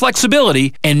 more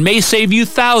flexibility, and may save you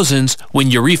thousands when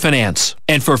you refinance.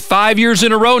 And for 5 years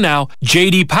in a row now,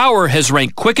 J.D. Power has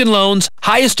ranked Quicken Loans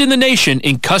highest in the nation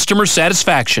in customer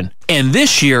satisfaction. And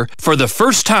this year, for the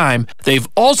first time, they've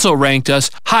also ranked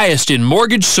us highest in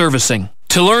mortgage servicing.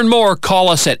 To learn more, call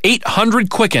us at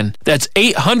 800-QUICKEN. That's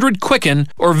 800-QUICKEN,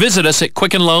 or visit us at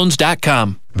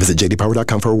quickenloans.com. Visit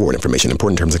jdpower.com for award information.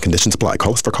 Important terms and conditions apply.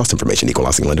 Call us for cost information. Equal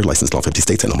housing lender. Licensed in all 50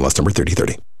 states and MLS number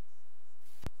 3030.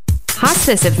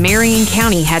 Hospice of Marion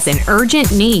County has an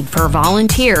urgent need for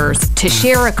volunteers to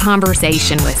share a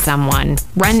conversation with someone,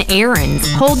 run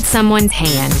errands, hold someone's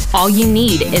hand. All you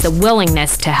need is a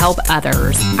willingness to help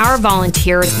others. Our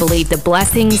volunteers believe the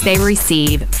blessings they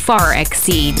receive far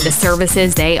exceed the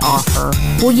services they offer.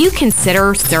 Will you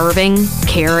consider serving,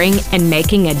 caring, and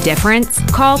making a difference?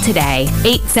 Call today,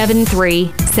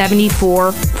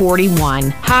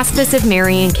 873-7441. Hospice of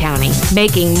Marion County,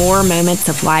 making more moments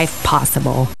of life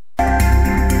possible.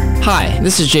 Hi,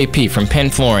 this is JP from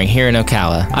Penn Flooring here in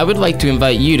Ocala. I would like to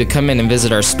invite you to come in and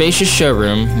visit our spacious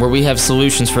showroom where we have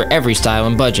solutions for every style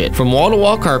and budget. From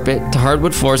wall-to-wall carpet to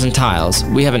hardwood floors and tiles,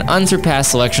 we have an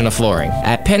unsurpassed selection of flooring.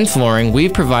 At Penn Flooring,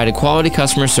 we've provided quality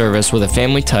customer service with a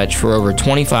family touch for over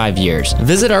 25 years.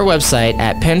 Visit our website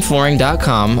at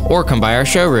pennflooring.com or come by our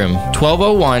showroom,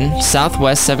 1201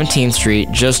 Southwest 17th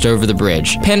Street, just over the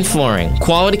bridge. Penn Flooring,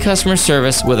 quality customer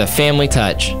service with a family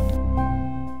touch.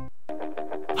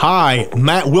 Hi,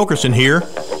 Matt Wilkerson here,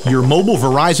 your mobile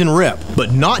Verizon rep.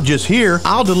 But not just here,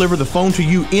 I'll deliver the phone to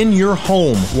you in your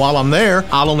home. While I'm there,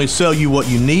 I'll only sell you what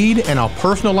you need and I'll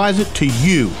personalize it to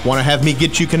you. Want to have me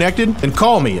get you connected? Then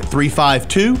call me at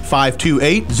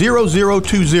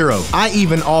 352-528-0020. I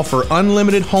even offer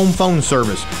unlimited home phone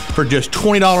service for just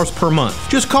 $20 per month.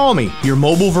 Just call me, your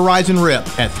mobile Verizon rep,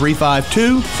 at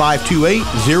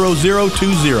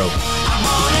 352-528-0020.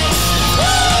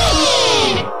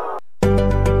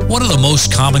 One of the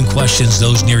most common questions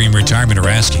those nearing retirement are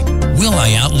asking: will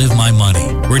I outlive my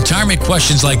money? Retirement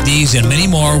questions like these and many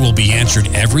more will be answered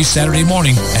every Saturday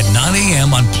morning at 9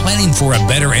 a.m. on Planning for a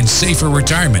Better and Safer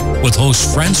Retirement with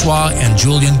hosts Francois and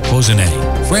Julian Pozenet.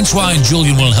 Francois and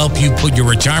Julian will help you put your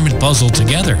retirement puzzle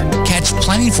together. Catch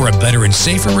Planning for a Better and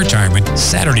Safer Retirement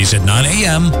Saturdays at 9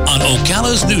 a.m. on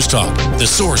Ocala's News Talk, The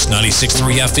Source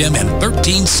 96.3 FM and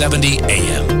 1370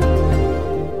 AM.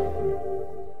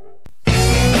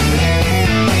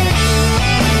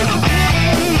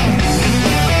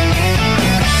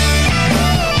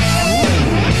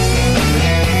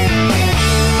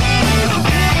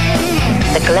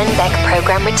 Glenn Beck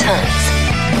program returns.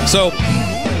 So,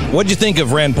 what'd you think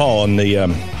of Rand Paul in the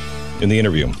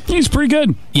interview? He's pretty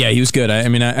good. Yeah, he was good. I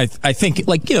mean, I think,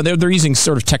 like, you know, they're using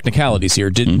sort of technicalities here.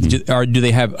 Do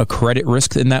they have a credit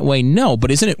risk in that way? No, but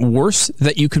isn't it worse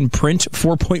that you can print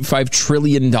 $4.5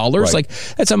 trillion? Right. Like,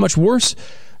 that's a much worse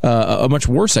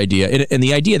idea. And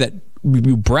the idea that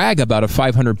you brag about a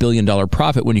 $500 billion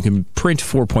profit when you can print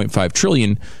 $4.5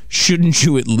 trillion, shouldn't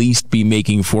you at least be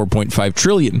making $4.5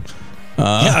 trillion?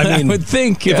 I would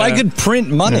think if I could print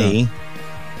money,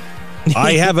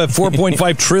 I have a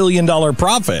 $4.5 trillion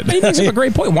profit. He makes up a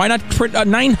great point. Why not print a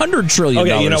 $900 trillion?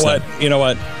 Okay, you know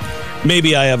what?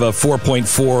 Maybe I have a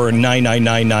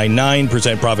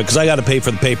 4.499999% profit because I got to pay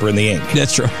for the paper and the ink.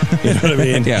 That's true. You know what I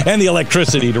mean? Yeah. And the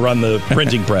electricity to run the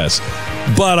printing press.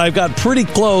 But I've got pretty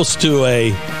close to a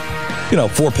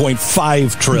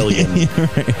 $4.5 trillion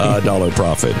dollar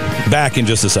profit. Back in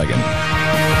just a second.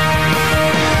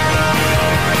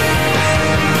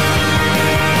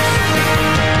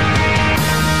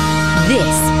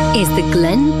 This is the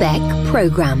Glenn Beck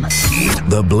Program.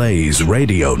 The Blaze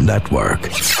Radio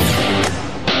Network.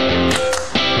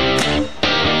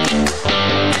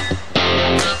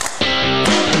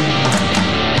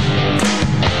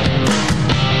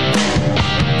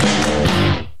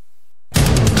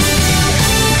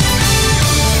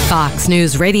 Fox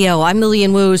News Radio, I'm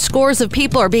Lillian Wu. Scores of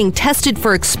people are being tested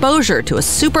for exposure to a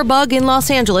superbug in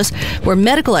Los Angeles, where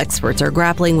medical experts are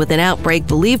grappling with an outbreak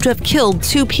believed to have killed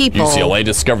 2 people. UCLA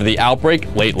discovered the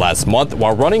outbreak late last month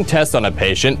while running tests on a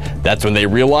patient. That's when they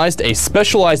realized a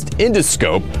specialized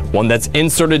endoscope, one that's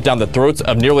inserted down the throats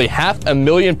of nearly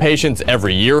 500,000 patients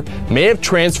every year, may have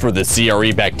transferred the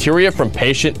CRE bacteria from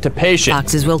patient to patient.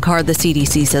 Fox's Will Card, the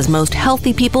CDC says most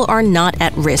healthy people are not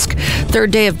at risk.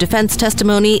 Third day of defense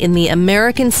testimony in the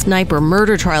American Sniper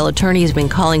murder trial. Attorney has been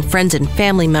calling friends and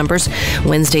family members.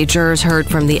 Wednesday, jurors heard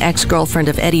from the ex-girlfriend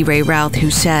of Eddie Ray Routh, who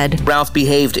said, Routh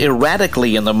behaved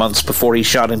erratically in the months before he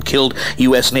shot and killed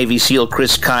U.S. Navy SEAL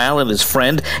Chris Kyle and his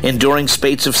friend, enduring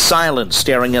spates of silence,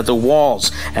 staring at the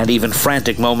walls, and even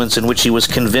frantic moments in which he was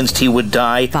convinced he would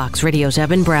die. Fox Radio's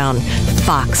Evan Brown.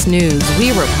 Fox News.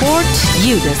 We report,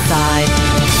 you decide.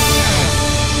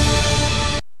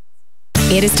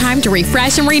 It is time to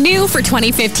refresh and renew for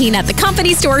 2015 at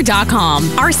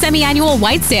thecompanystore.com. Our semi-annual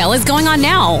white sale is going on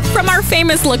now. From our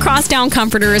famous lacrosse down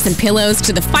comforters and pillows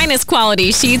to the finest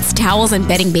quality sheets, towels, and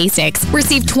bedding basics.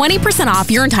 Receive 20% off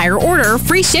your entire order,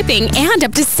 free shipping, and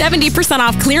up to 70%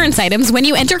 off clearance items when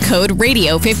you enter code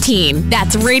RADIO15.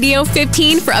 That's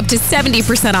RADIO15 for up to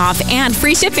 70% off and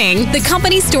free shipping.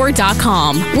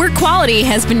 Thecompanystore.com, where quality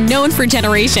has been known for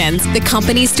generations.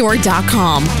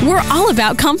 Thecompanystore.com. We're all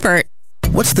about comfort.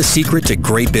 What's the secret to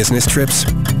great business trips?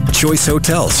 Choice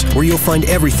Hotels, where you'll find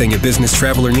everything a business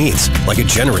traveler needs, like a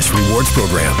generous rewards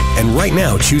program. And right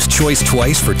now, choose Choice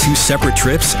twice for 2 separate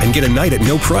trips and get a night at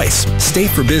no price. Stay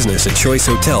for business at Choice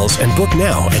Hotels and book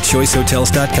now at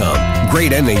choicehotels.com.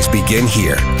 Great endings begin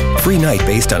here. Free night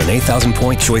based on an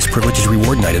 8,000-point Choice Privileges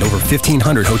Reward night at over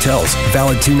 1,500 hotels.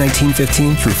 Valid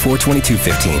 2/19/15 through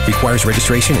 4/22/15. Requires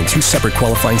registration in 2 separate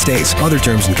qualifying stays. Other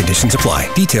terms and conditions apply.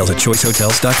 Details at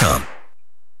choicehotels.com.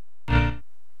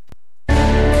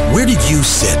 Where did you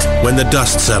sit when the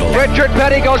dust settled? Richard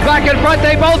Petty goes back in front.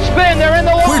 They both spin. They're in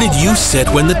the wall. Where did you sit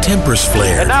when the tempers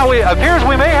flared? And now it appears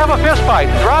we may have a fist fight.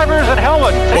 Drivers and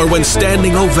helmets. Or when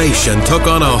standing ovation took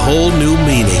on a whole new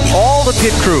meaning? All the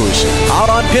pit crews out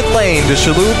on pit lane to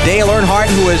salute Dale Earnhardt,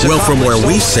 who is... Well, from where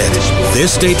we sit,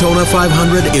 this Daytona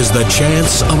 500 is the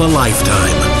chance of a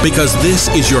lifetime. Because this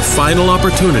is your final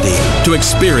opportunity to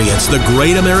experience the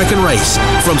great American race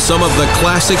from some of the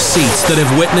classic seats that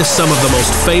have witnessed some of the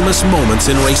most famous moments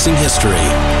in racing history.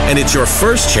 And it's your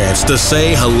first chance to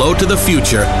say hello to the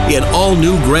future in all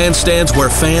new grandstands where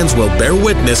fans will bear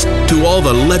witness to all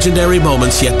the legendary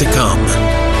moments yet to come.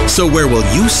 So where will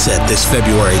you sit this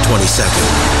February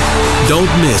 22nd? Don't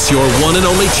miss your one and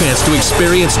only chance to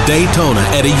experience Daytona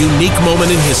at a unique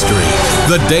moment in history.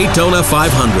 The Daytona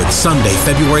 500, Sunday,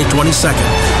 February 22nd.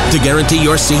 To guarantee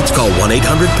your seats, call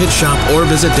 1-800-PIT-SHOP or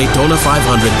visit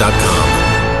Daytona500.com.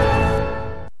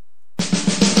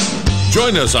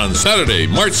 Join us on Saturday,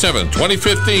 March 7,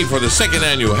 2015 for the second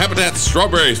annual Habitat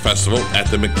Strawberries Festival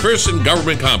at the McPherson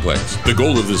Government Complex. The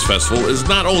goal of this festival is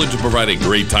not only to provide a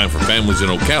great time for families in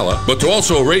Ocala, but to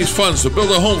also raise funds to build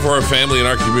a home for our family and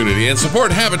our community and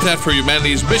support Habitat for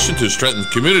Humanity's mission to strengthen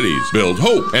communities, build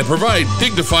hope, and provide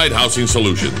dignified housing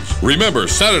solutions. Remember,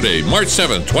 Saturday, March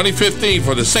 7, 2015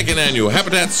 for the second annual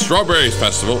Habitat Strawberries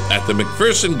Festival at the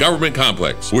McPherson Government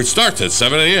Complex, which starts at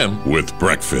 7 a.m. with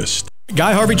breakfast.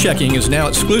 Guy Harvey Checking is now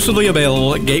exclusively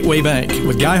available at Gateway Bank.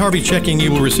 With Guy Harvey Checking, you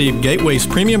will receive Gateway's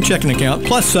premium checking account,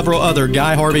 plus several other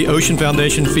Guy Harvey Ocean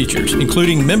Foundation features,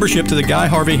 including membership to the Guy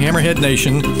Harvey Hammerhead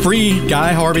Nation, free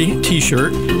Guy Harvey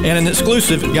t-shirt, and an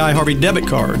exclusive Guy Harvey debit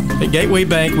card. At Gateway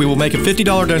Bank, we will make a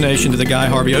 $50 donation to the Guy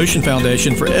Harvey Ocean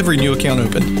Foundation for every new account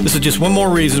opened. This is just one more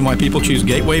reason why people choose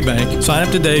Gateway Bank. Sign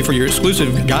up today for your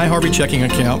exclusive Guy Harvey checking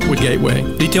account with Gateway.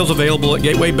 Details available at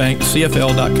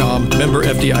gatewaybankcfl.com, member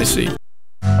FDIC.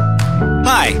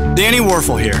 Hi, Danny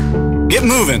Werfel here. Get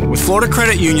moving with Florida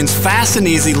Credit Union's fast and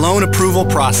easy loan approval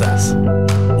process.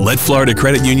 Let Florida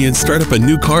Credit Union start up a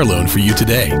new car loan for you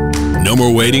today. No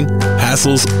more waiting,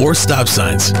 hassles, or stop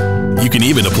signs. You can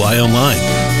even apply online.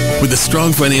 With a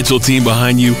strong financial team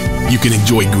behind you, you can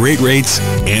enjoy great rates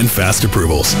and fast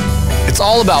approvals. It's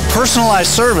all about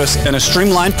personalized service and a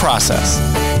streamlined process.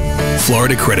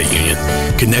 Florida Credit Union,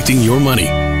 connecting your money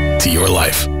to your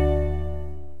life.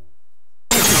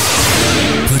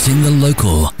 Putting the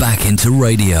local back into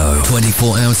radio.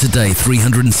 24 hours a day,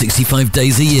 365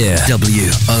 days a year.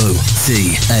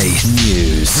 WOCA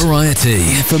News. Variety.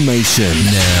 Information.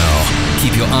 Now.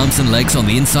 Keep your arms and legs on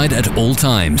the inside at all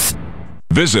times.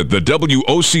 Visit the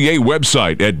WOCA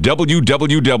website at www.woca.com.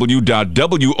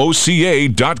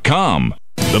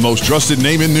 The most trusted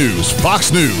name in news,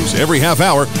 Fox News, every half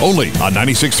hour, only on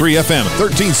 96.3 FM,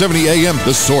 1370 AM,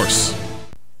 The Source.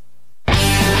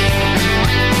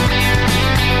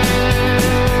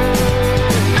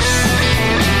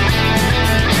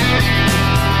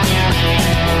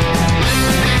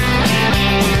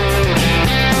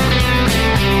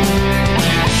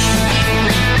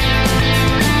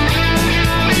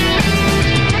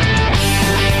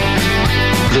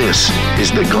 This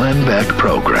is the Glenn Beck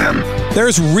Program.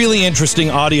 There's really interesting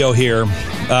audio here.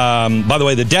 By the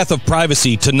way, the death of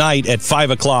privacy tonight at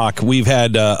 5 o'clock. We've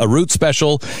had a Root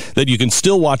special that you can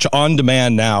still watch on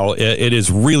demand now. It is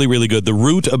really, really good. The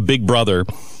Root of Big Brother.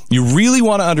 You really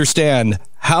want to understand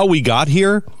how we got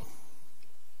here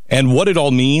and what it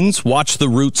all means. Watch the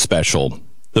Root special,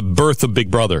 The Birth of Big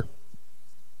Brother.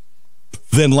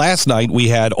 Then last night we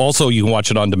had, also you can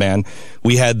watch it on demand,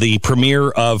 we had the premiere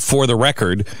of For the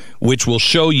Record, which will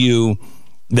show you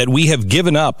that we have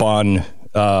given up on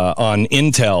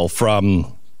intel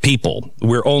from people.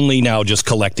 We're only now just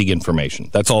collecting information.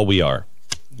 That's all we are.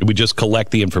 We just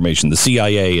collect the information. The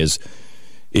CIA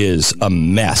is a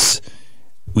mess.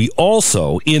 We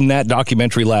also, in that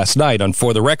documentary last night on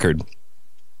For the Record,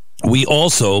 we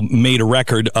also made a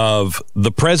record of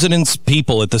the president's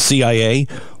people at the CIA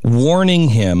warning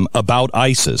him about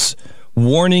ISIS,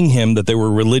 warning him that they were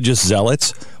religious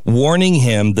zealots, warning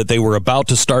him that they were about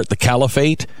to start the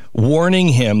caliphate, warning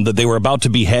him that they were about to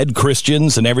behead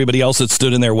Christians and everybody else that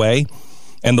stood in their way.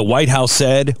 And the White House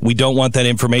said, we don't want that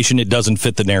information. It doesn't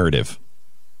fit the narrative.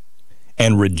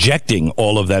 And rejecting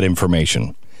all of that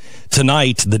information.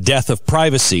 Tonight, the death of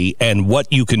privacy and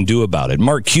what you can do about it.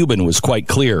 Mark Cuban was quite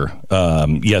clear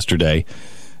yesterday.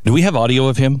 Do we have audio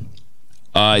of him?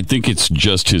 I think it's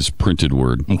just his printed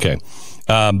word. Okay.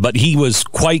 But he was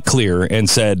quite clear and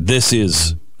said this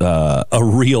is a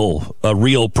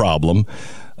real problem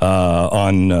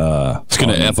on it's going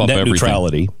to F up net everything.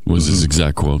 Neutrality. Was his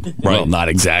exact quote. Right. Well, not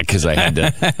exact because I had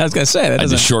to. I was going to say that. I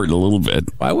had to shorten a little bit.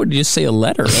 Why would you just say a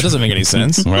letter? That doesn't make any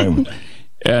sense. Right.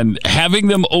 And having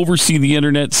them oversee the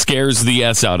internet scares the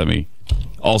S out of me.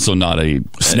 Also, not a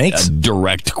snakes. A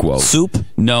direct quote. Soup?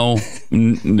 No.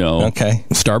 No. Okay.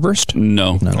 Starburst?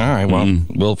 No. All right.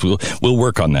 Well, we'll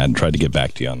work on that and try to get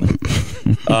back to you on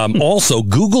that. Also,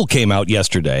 Google came out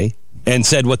yesterday and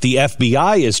said what the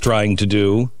FBI is trying to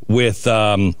do with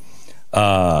more.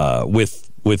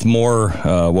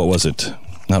 What was it?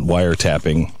 Not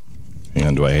wiretapping.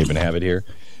 And do I even have it here?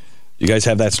 You guys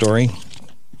have that story?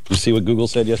 You see what Google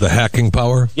said yesterday? The hacking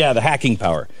power? Yeah, the hacking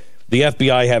power. The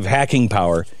FBI have hacking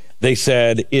power. They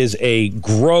said is a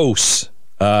gross.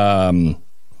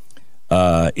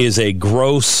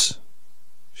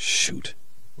 Shoot,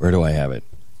 where do I have it?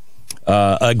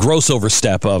 A gross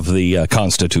overstep of the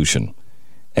Constitution,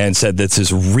 and said this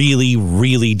is really,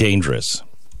 really dangerous.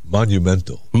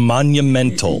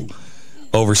 Monumental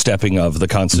overstepping of the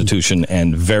Constitution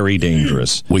and very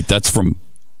dangerous. Wait, that's from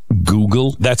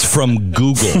Google? That's from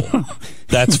Google.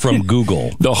 That's from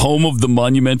Google. The home of the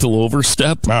monumental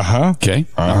overstep? Uh-huh. Okay.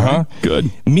 Uh-huh.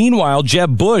 Good. Meanwhile,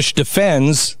 Jeb Bush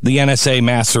defends the NSA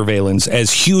mass surveillance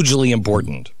as hugely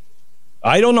important.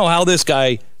 I don't know how this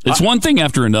guy... It's one thing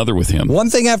after another with him. One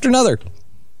thing after another.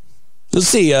 Let's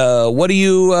see. What are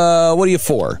you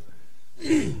for?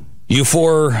 You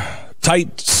for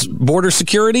tight border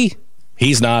security?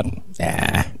 He's not.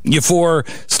 You for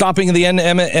stopping the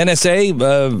NSA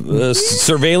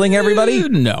surveilling everybody?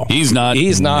 No. He's not.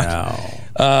 He's not.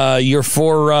 No. You're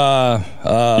for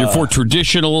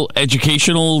traditional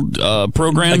educational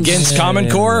programs against Common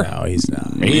Core? No, he's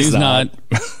not. He's not.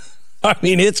 I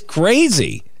mean, it's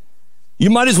crazy.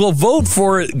 You might as well vote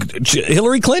for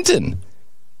Hillary Clinton.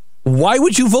 Why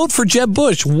would you vote for Jeb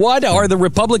Bush? What are the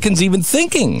Republicans even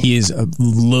thinking? He is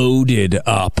loaded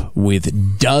up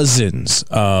with dozens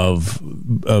of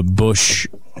Bush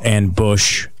and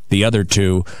Bush, the other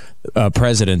two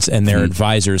presidents, and their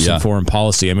advisors in foreign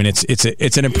policy. I mean,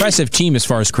 it's an impressive team as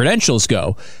far as credentials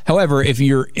go. However, if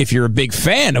you're a big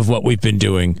fan of what we've been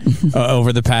doing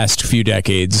over the past few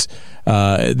decades,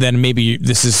 then maybe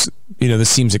this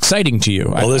seems exciting to you.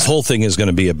 Well, this whole thing is going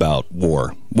to be about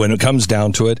war. When it comes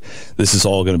down to it, this is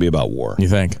all going to be about war. You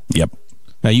think? Yep.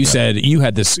 Now, you said you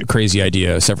had this crazy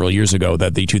idea several years ago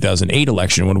that the 2008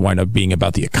 election would wind up being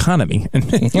about the economy.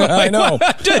 I know.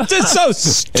 It's so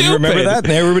stupid. And you remember that?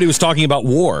 And everybody was talking about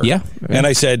war. Yeah. And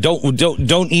I said,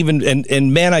 don't even.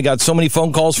 And man, I got so many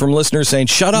phone calls from listeners saying,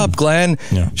 "Shut up, Glenn.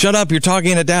 Yeah. Shut up. You're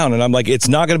talking it down." And I'm like, it's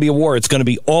not going to be a war. It's going to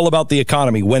be all about the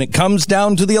economy when it comes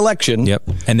down to the election. Yep.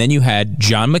 And then you had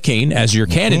John McCain as your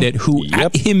candidate, who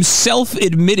himself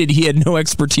admitted he had no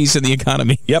expertise in the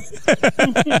economy. Yep.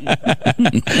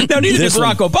 Now, neither did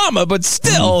Barack Obama, but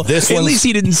still, at least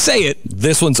he didn't say it.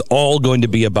 This one's all going to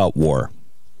be about war.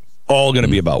 All going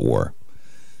to be about war.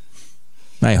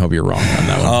 I hope you're wrong on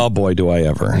that one. Oh, boy, do I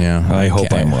ever. Yeah, I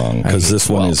hope I'm wrong, because this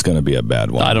one is going to be a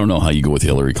bad one. I don't know how you go with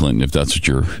Hillary Clinton if that's what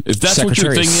your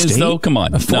thing is, though. Come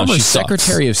on. A former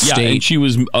Secretary of State. Yeah, and she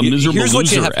was a miserable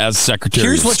loser as Secretary of State.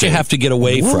 Here's what you have to get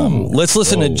away from. Let's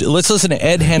listen to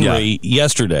Ed Henry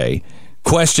yesterday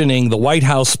questioning the White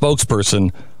House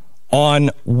spokesperson on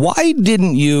why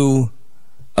didn't you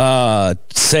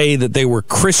say that they were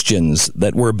Christians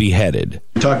that were beheaded.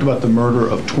 You talked about the murder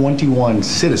of 21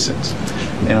 citizens,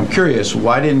 and I'm curious,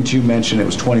 why didn't you mention it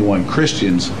was 21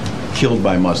 Christians killed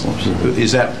by Muslims?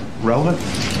 Is that relevant?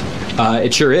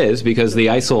 It sure is, because the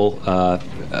ISIL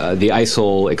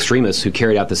extremists who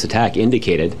carried out this attack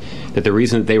indicated that the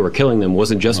reason that they were killing them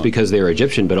wasn't just because they were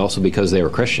Egyptian, but also because they were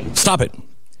Christian. Stop it.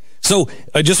 So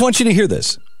I just want you to hear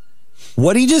this.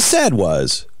 What he just said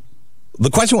was, the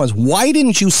question was, why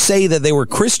didn't you say that they were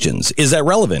Christians? Is that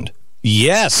relevant?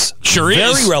 Yes. Sure is.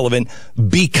 Very relevant,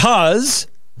 because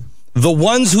the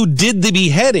ones who did the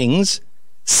beheadings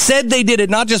said they did it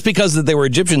not just because that they were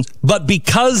Egyptians, but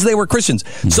because they were Christians.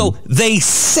 Mm-hmm. So they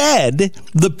said,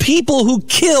 the people who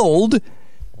killed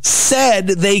said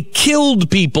they killed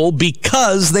people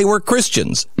because they were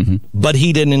Christians. Mm-hmm. But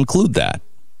he didn't include that.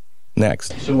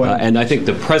 Next. And I think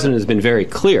the president has been very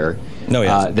clear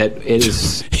that it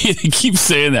is... He keeps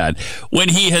saying that when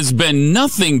he has been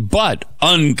nothing but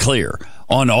unclear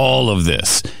on all of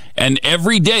this. And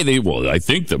every day I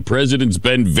think the president's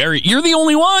been very... You're the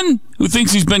only one who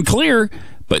thinks he's been clear.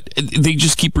 But they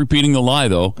just keep repeating the lie,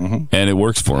 though, and it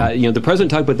works for them. The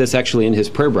president talked about this actually in his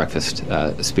prayer breakfast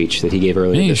speech that he gave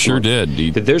earlier. He sure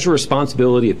did. That there's a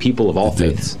responsibility of people of all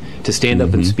faiths to stand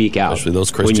up and speak out. Especially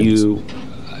those Christians.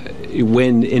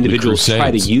 When individuals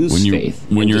try to use faith,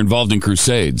 when you're involved in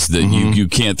crusades, that you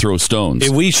can't throw stones.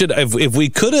 If we could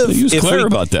have, he was clear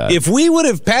about that. If we would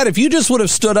have, Pat, if you just would have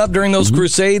stood up during those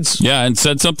crusades, and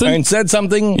said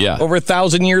something, over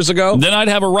 1,000 years ago, then I'd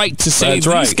have a right to say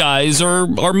these guys are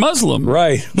Muslim,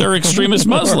 right? They're extremist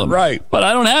Muslim, right? But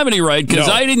I don't have any right because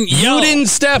I didn't yell. You didn't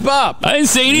step up. I didn't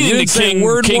say anything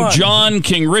to King John,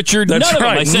 King Richard. None of them.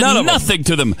 I said nothing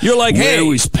to them. You're like, where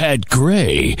was Pat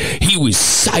Gray? He was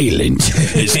silent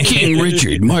as King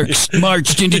Richard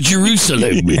marched into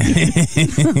Jerusalem.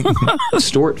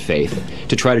 Distort faith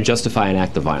to try to justify an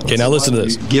act of violence. Okay, now listen to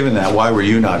this. Given that, why were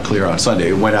you not clear on Sunday?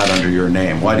 It went out under your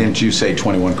name. Why didn't you say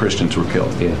 21 Christians were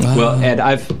killed? Well, Ed,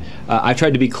 I've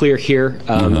tried to be clear here.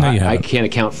 I can't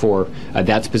account for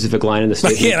that specific line in the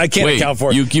statement. I can't account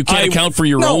for it. You can't account for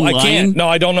your own line? I can't. No,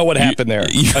 I don't know what happened there.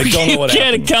 I don't know what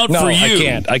happened. You can't account for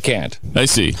you. I can't. I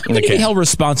see. You can be held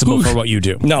responsible for what you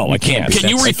do. No, I can't. Can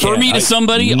you refer me to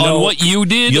somebody on what you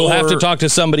did? You'll have to talk to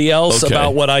somebody else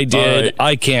about what I did. Right.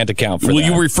 I can't account for that. Will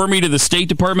you refer me to the State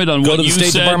Department on what you said? Go to the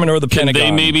State Department or the Pentagon.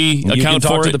 Can they maybe account for it? You can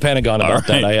talk to the Pentagon about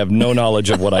that. I have no knowledge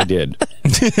of what I did.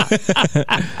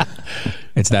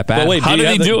 It's that bad. Well, wait, how did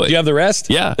he do it? Do you have the rest?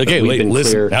 Yeah. Okay, wait,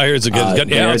 listen. Now here's a good.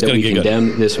 It's going to get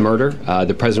condemn this murder.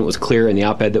 The president was clear in the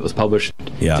op-ed that was published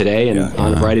today, and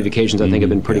on a variety of occasions, I think have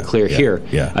been pretty clear here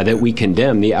that we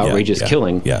condemn the outrageous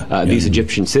killing these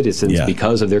Egyptian citizens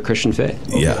because of their Christian faith.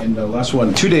 And the last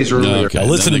one, 2 days earlier. No, okay.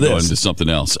 Listen to go this. into something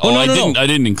else. No, I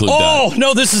didn't include that. Oh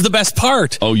no, this is the best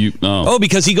part.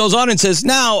 Because he goes on and says,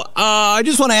 "Now, I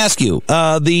just want to ask you,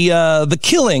 the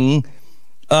killing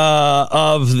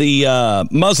of the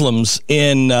Muslims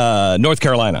in North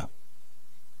Carolina.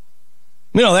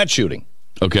 That shooting.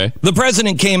 Okay. The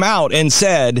president came out and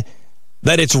said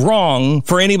that it's wrong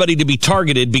for anybody to be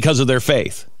targeted because of their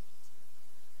faith.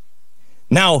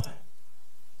 Now,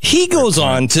 he goes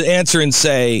on to answer and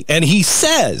say, and he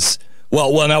says,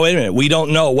 well, now wait a minute. We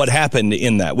don't know what happened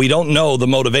in that. We don't know the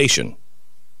motivation.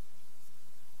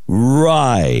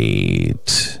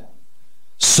 Right.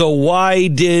 So why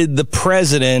did the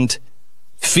president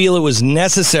feel it was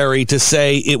necessary to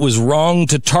say it was wrong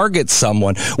to target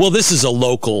someone? Well, this is a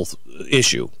local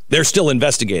issue. They're still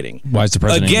investigating. Why is the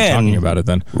president even talking about it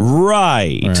then?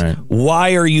 Right.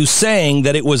 Why are you saying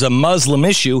that it was a Muslim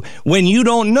issue when you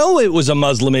don't know it was a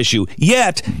Muslim issue?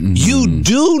 Yet you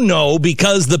do know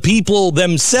because the people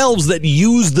themselves that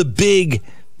use the big,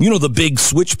 the big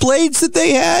switchblades that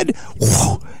they had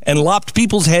and lopped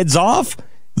people's heads off,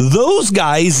 those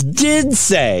guys did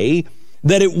say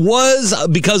that it was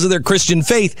because of their Christian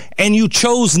faith, and you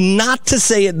chose not to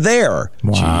say it there.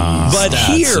 Wow.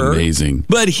 That's amazing.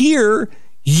 But here,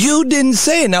 you didn't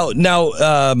say it. Now,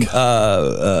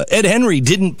 Ed Henry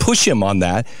didn't push him on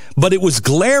that, but it was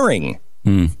glaring.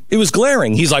 It was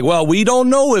glaring. He's like, well, we don't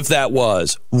know if that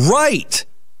was. Right.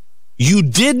 You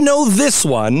did know this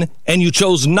one, and you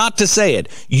chose not to say it.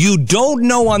 You don't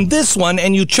know on this one,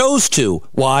 and you chose to.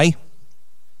 Why?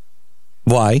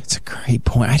 It's a great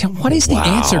point. What is the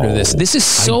answer to this? This is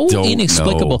so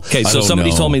inexplicable. Okay, so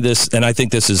somebody told me this, and I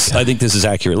think this is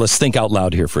accurate. Let's think out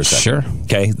loud here for a second. Sure.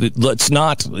 Okay,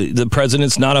 the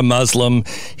president's not a Muslim.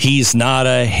 He's not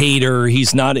a hater.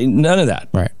 He's not none of that.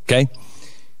 Right. Okay.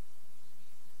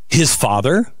 His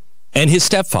father and his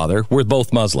stepfather were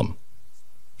both Muslim.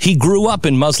 He grew up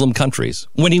in Muslim countries.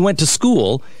 When he went to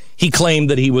school, he claimed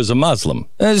that he was a Muslim.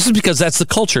 This is because that's the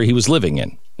culture he was living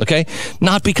in. Okay?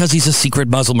 Not because he's a secret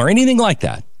Muslim or anything like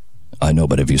that. I know,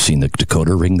 but have you seen the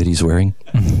Dakota ring that he's wearing?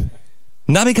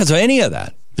 Not because of any of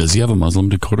that. Does he have a Muslim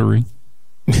Dakota ring?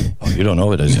 Oh, you don't know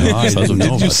what it is.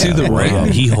 Did you see the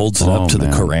ring? He holds it up to the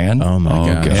Quran. Oh, my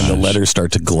gosh. And the letters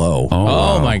start to glow.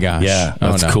 Oh, my gosh. Yeah.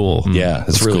 That's cool. Yeah,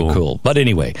 it's really cool. But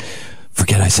anyway,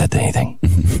 forget I said anything.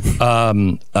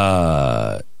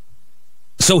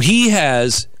 So he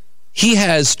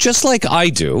has, just like I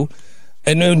do,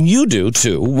 and you do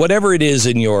too, whatever it is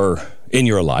in your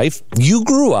life, you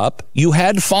grew up, you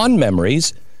had fond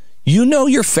memories,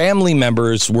 your family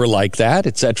members were like that,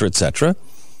 et cetera, et cetera.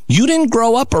 You didn't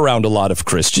grow up around a lot of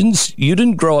Christians. You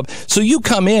didn't grow up. So you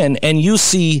come in and you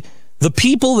see the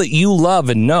people that you love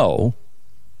and know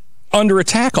under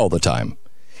attack all the time.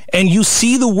 And you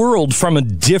see the world from a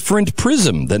different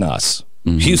prism than us.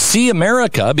 You see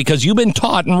America because you've been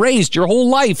taught and raised your whole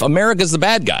life, America's the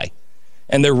bad guy.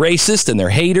 And they're racist and they're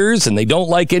haters and they don't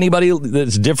like anybody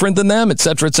that's different than them, et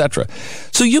cetera, et cetera.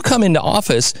 So you come into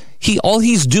office, all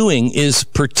he's doing is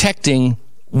protecting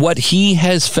what he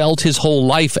has felt his whole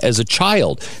life as a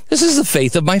child. This is the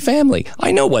faith of my family.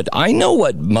 I know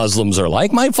what Muslims are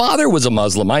like. My father was a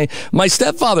Muslim. My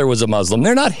stepfather was a Muslim.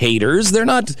 They're not haters. They're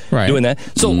not doing that.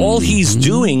 So all he's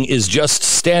doing is just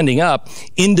standing up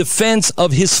in defense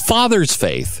of his father's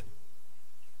faith.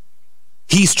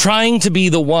 He's trying to be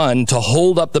the one to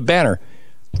hold up the banner.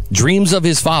 Dreams of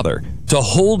his father, to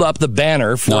hold up the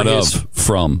banner for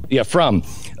from.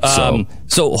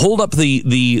 So hold up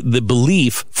the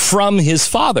belief from his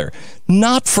father,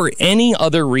 not for any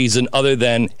other reason other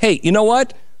than, hey, you know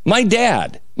what? My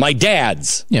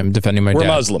dads. Yeah, I'm defending my dad. We're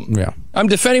Muslim. Yeah. I'm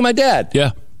defending my dad.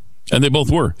 Yeah. And they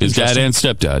both were. His dad and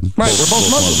stepdad. Right, we're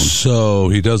both Muslims. So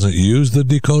he doesn't use the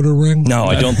decoder ring? No,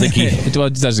 I don't think he... It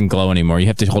doesn't glow anymore. You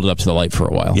have to hold it up to the light for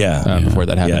a while before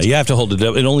that happens. Yeah, you have to hold it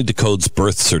up. It only decodes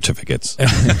birth certificates.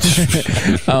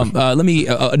 Let me...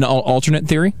 an alternate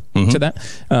theory to that.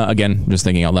 Again, just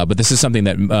thinking out loud, but this is something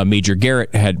that Major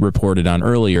Garrett had reported on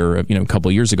earlier, a couple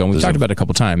of years ago, and we've talked about it a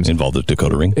couple times. Involve the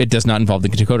decoder ring? It does not involve the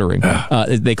decoder ring.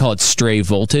 They call it stray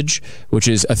voltage, which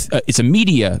is it's a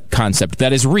media concept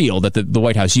that is real, that the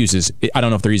White House uses. I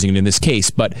don't know if they're using it in this case,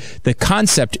 but the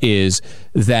concept is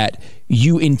that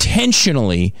you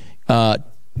intentionally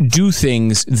do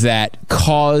things that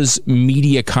cause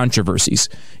media controversies.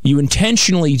 You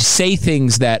intentionally say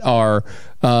things that are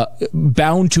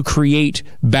bound to create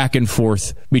back and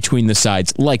forth between the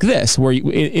sides, like this, where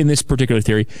in this particular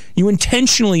theory, you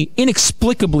intentionally,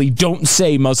 inexplicably don't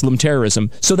say Muslim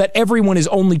terrorism, so that everyone is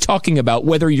only talking about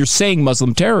whether you're saying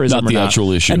Muslim terrorism not the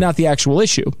actual issue, and not the actual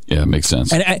issue. Yeah, it makes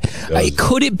sense. And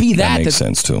could it be that makes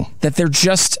sense too? That they're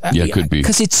just it could be,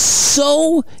 because it's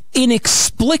so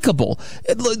inexplicable.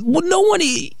 No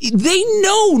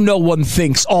one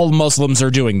thinks all Muslims are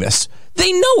doing this.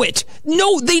 They know it.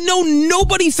 No, they know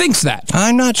nobody thinks that.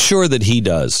 I'm not sure that he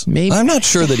does. Maybe. I'm not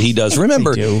sure that he does.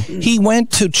 Remember, he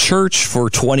went to church for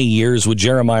 20 years with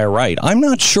Jeremiah Wright. I'm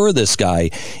not sure this guy,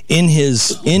 in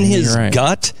his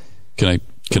gut. Can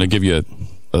I give you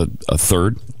a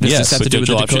third? Yes. Have to do with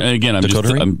the option. And again, nothing to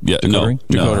do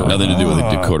with a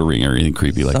decoder ring or anything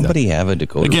creepy like Somebody that. have a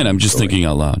decoder. Again, I'm just thinking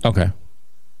out loud. Okay.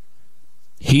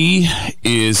 He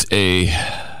is a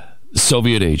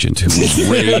Soviet agent who was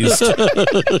raised.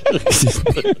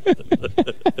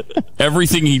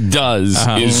 Everything he does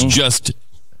is just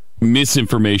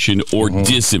misinformation or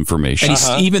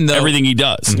disinformation. Even though everything he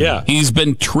does, he's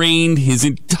been trained his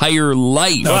entire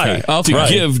life to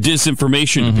give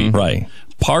disinformation to people. Right.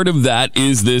 Part of that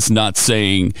is this not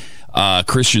saying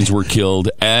Christians were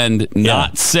killed and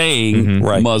not saying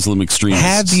Muslim extremists.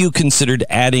 Have you considered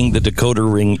adding the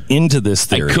decoder ring into this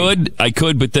theory? I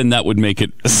could, but then that would make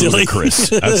it silly. Chris.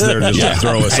 That's there just to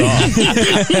throw us off.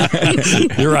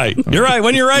 You're right. You're right.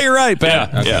 When you're right,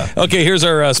 Pat. Yeah. Okay, here's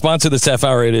our sponsor this half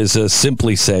hour. It is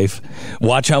Simply Safe.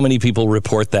 Watch how many people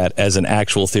report that as an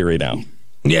actual theory now.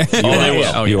 Yeah. They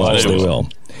will. They will.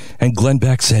 And Glenn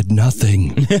Beck said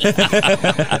nothing.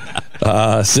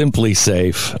 Simply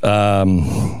Safe. Your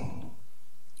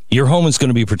home is going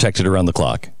to be protected around the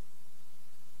clock.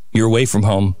 You're away from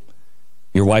home.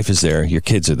 Your wife is there. Your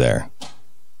kids are there.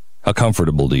 How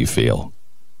comfortable do you feel?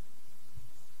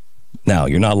 Now,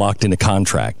 you're not locked in a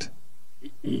contract.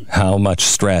 How much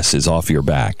stress is off your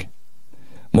back?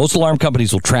 Most alarm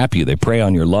companies will trap you. They prey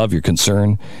on your love, your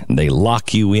concern, and they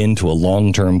lock you into a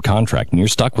long-term contract, and you're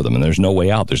stuck with them, and there's no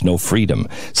way out. There's no freedom.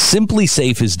 Simply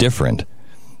Safe is different.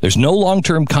 There's no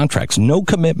long-term contracts, no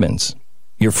commitments.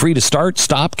 You're free to start,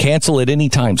 stop, cancel at any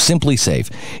time. Simply Safe.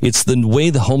 It's the way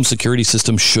the home security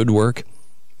system should work.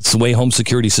 It's the way home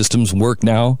security systems work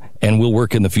now and will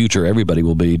work in the future. Everybody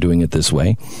will be doing it this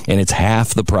way. And it's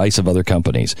half the price of other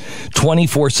companies.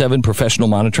 24/7 professional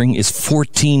monitoring is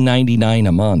 $14.99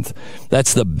 a month.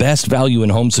 That's the best value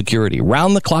in home security.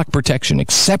 Round-the-clock protection,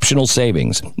 exceptional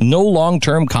savings, no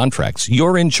long-term contracts.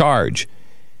 You're in charge.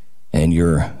 And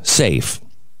you're safe.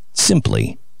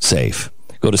 Simply safe.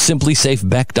 Go to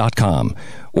simplysafebeck.com.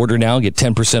 Order now, get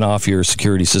 10% off your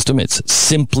security system. It's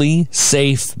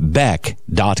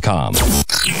simplysafebeck.com.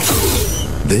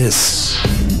 This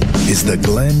is the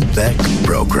Glenn Beck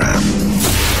Program.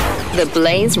 The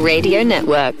Blaze Radio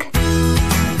Network.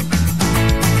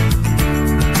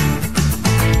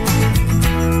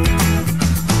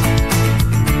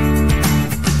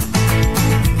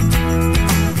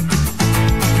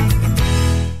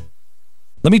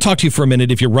 Let me talk to you for a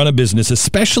minute if you run a business,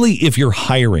 especially if you're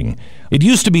hiring. It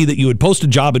used to be that you would post a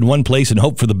job in one place and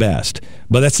hope for the best,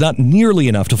 but that's not nearly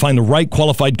enough to find the right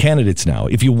qualified candidates now.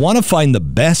 If you want to find the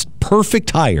best,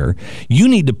 perfect hire, you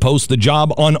need to post the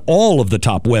job on all of the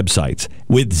top websites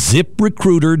with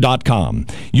ZipRecruiter.com.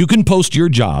 You can post your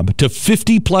job to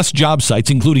 50-plus job sites,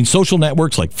 including social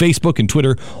networks like Facebook and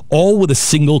Twitter, all with a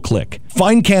single click.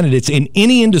 Find candidates in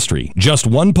any industry, just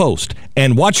one post,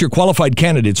 and watch your qualified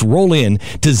candidates roll in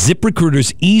to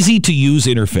ZipRecruiter's easy-to-use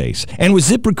interface. And with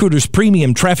ZipRecruiter's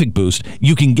premium traffic boost,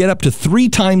 you can get up to 3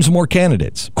 times more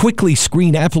candidates. Quickly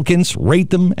screen applicants,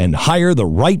 rate them, and hire the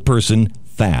right person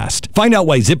fast. Find out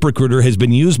why ZipRecruiter has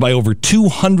been used by over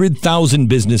 200,000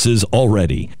 businesses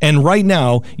already. And right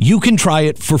now, you can try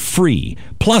it for free.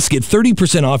 Plus, get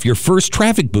 30% off your first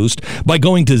traffic boost by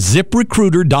going to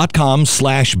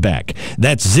ZipRecruiter.com/Beck.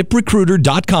 That's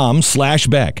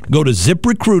ZipRecruiter.com/Beck. Go to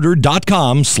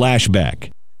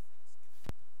ZipRecruiter.com/Beck.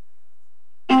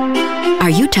 Are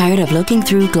you tired of looking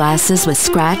through glasses with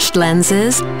scratched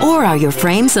lenses? Or are your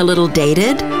frames a little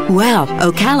dated? Well,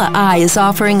 Ocala Eye is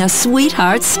offering a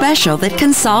sweetheart special that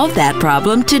can solve that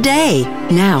problem today.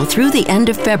 Now, through the end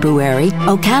of February,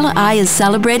 Ocala Eye is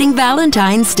celebrating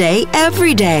Valentine's Day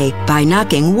every day by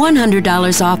knocking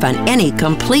 $100 off on any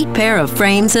complete pair of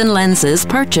frames and lenses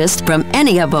purchased from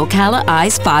any of Ocala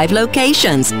Eye's 5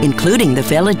 locations, including the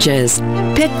Villages.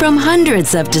 Pick from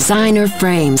hundreds of designer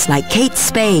frames like Kate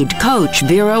Spade, Coach,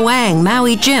 Vera Wang,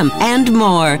 Maui Jim, and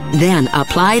more. Then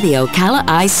apply the Ocala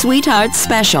Eye Sweetheart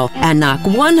Special and knock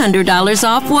 $100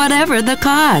 off whatever the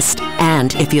cost.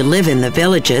 And if you live in the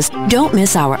Villages, don't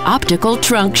miss our optical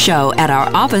trunk show at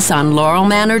our office on Laurel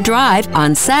Manor Drive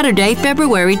on Saturday,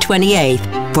 February 28th.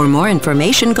 For more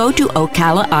information, go to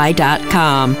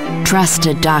ocalaeye.com.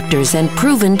 Trusted doctors and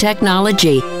proven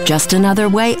technology. Just another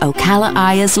way Ocala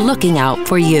Eye is looking out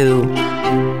for you.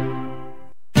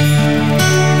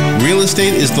 Real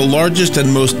estate is the largest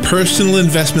and most personal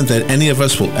investment that any of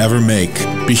us will ever make.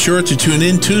 Be sure to tune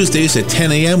in Tuesdays at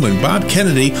 10 a.m. when Bob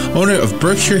Kennedy, owner of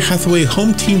Berkshire Hathaway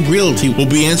Home Team Realty, will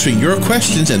be answering your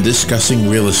questions and discussing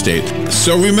real estate.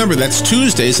 So remember, that's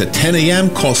Tuesdays at 10 a.m.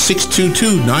 Call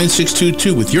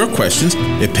 622-9622 with your questions.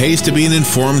 It pays to be an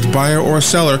informed buyer or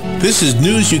seller. This is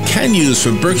news you can use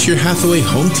from Berkshire Hathaway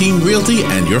Home Team Realty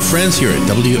and your friends here at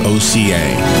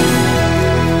WOCA.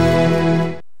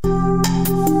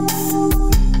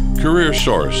 Career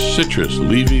Source, Citrus,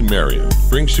 Levy, Marion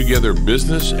brings together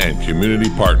business and community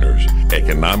partners,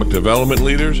 economic development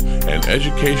leaders, and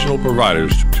educational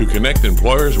providers to connect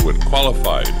employers with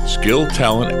qualified, skilled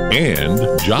talent and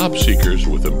job seekers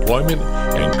with employment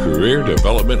and career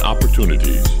development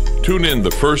opportunities. Tune in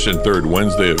the first and third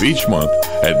Wednesday of each month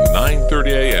at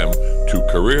 9:30 a.m. to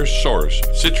Career Source,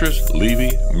 Citrus,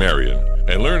 Levy, Marion,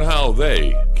 and learn how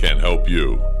they can help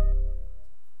you.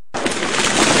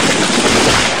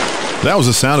 That was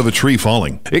the sound of a tree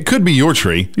falling. It could be your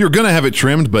tree. You're going to have it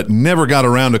trimmed, but never got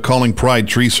around to calling Pride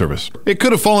Tree Service. It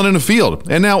could have fallen in a field,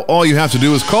 and now all you have to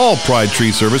do is call Pride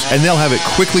Tree Service, and they'll have it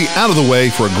quickly out of the way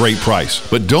for a great price.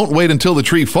 But don't wait until the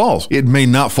tree falls. It may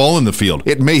not fall in the field.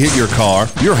 It may hit your car,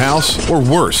 your house, or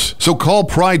worse. So call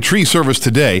Pride Tree Service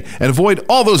today and avoid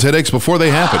all those headaches before they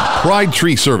happen. Pride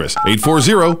Tree Service,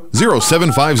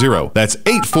 840-0750. That's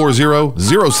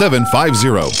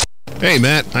 840-0750. Hey,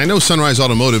 Matt, I know Sunrise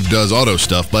Automotive does auto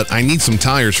stuff, but I need some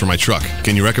tires for my truck.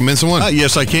 Can you recommend someone?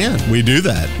 Yes, I can. We do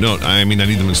that. No, I mean, I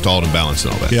need them installed and balanced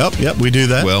and all that. Yep, we do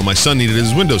that. Well, my son needed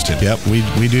his windows tinted. Yep, we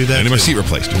do that. I need my seat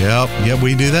replaced. Yep,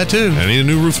 we do that too. I need a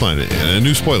new roof line, and a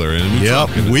new spoiler, and a new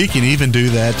truck. We can even do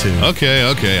that too. Okay,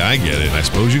 I get it. I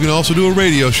suppose you can also do a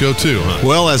radio show too, huh?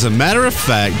 Well, as a matter of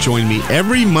fact, join me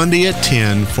every Monday at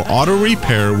 10 for auto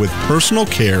repair with personal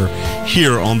care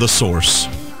here on The Source.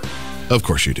 Of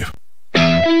course you do.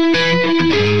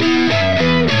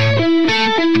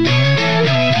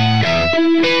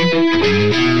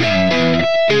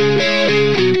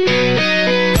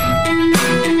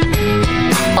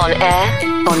 On air,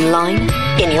 online,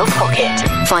 in your pocket.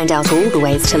 Find out all the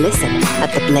ways to listen at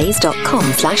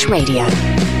theblaze.com/radio.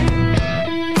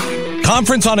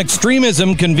 Conference on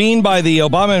extremism convened by the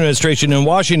Obama administration in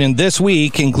Washington this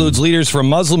week includes leaders from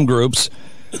Muslim groups,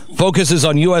 focuses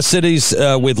on U.S. cities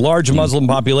with large Muslim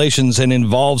populations, and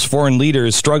involves foreign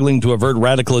leaders struggling to avert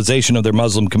radicalization of their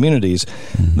Muslim communities.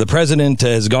 The president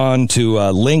has gone to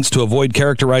lengths to avoid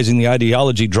characterizing the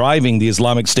ideology driving the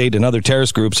Islamic State and other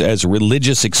terrorist groups as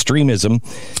religious extremism.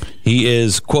 He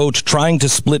is, quote, trying to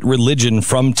split religion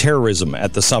from terrorism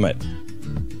at the summit.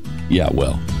 Yeah,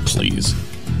 well, please.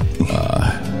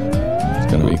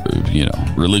 It's going to be,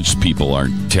 religious people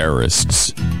aren't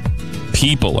terrorists.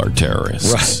 People are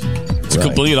terrorists. Right. It's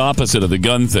complete opposite of the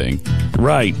gun thing.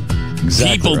 Right.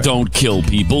 Exactly. People don't kill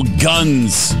people.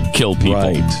 Guns kill people.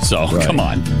 Right. So, come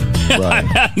on. Right.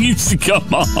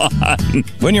 Come on.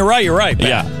 When you're right, you're right.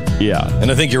 Yeah. Yeah. And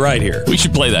I think you're right here. We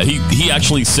should play that. He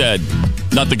actually said,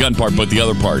 not the gun part, but the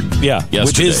other part. Yeah. Yesterday.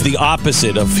 Which is the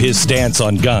opposite of his stance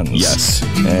on guns. Yes.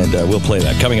 And we'll play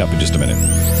that coming up in just a minute.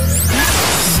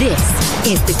 This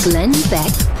is the Glenn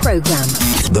Beck Program.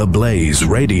 The Blaze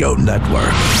Radio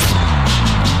Network.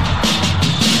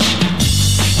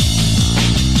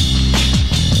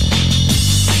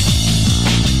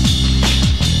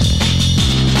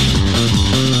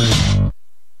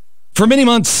 For many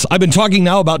months, I've been talking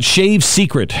now about Shave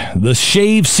Secret, the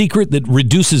shave secret that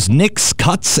reduces nicks,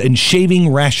 cuts, and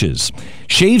shaving rashes.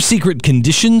 Shave Secret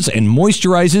conditions and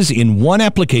moisturizes in one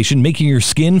application, making your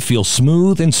skin feel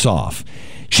smooth and soft.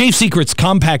 Shave Secret's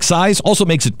compact size also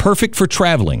makes it perfect for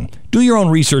traveling. Do your own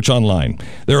research online.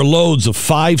 There are loads of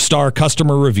 5-star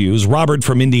customer reviews. Robert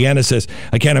from Indiana says,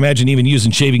 I can't imagine even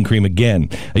using shaving cream again.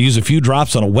 I use a few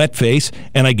drops on a wet face,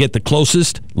 and I get the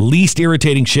closest, least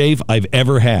irritating shave I've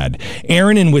ever had.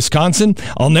 Aaron in Wisconsin,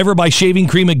 I'll never buy shaving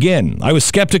cream again. I was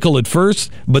skeptical at first,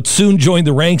 but soon joined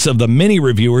the ranks of the many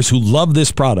reviewers who love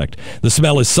this product. The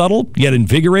smell is subtle, yet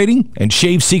invigorating, and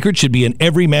Shave Secret should be in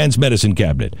every man's medicine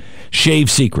cabinet. Shave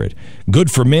Secret. Good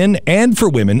for men and for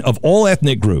women of all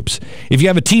ethnic groups. If you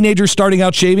have a teenager starting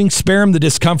out shaving, spare him the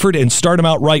discomfort and start him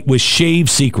out right with Shave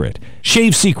Secret.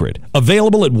 Shave Secret.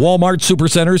 Available at Walmart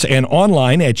Supercenters and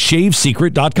online at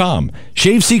shavesecret.com.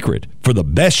 Shave Secret for the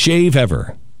best shave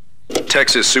ever.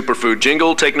 Texas Superfood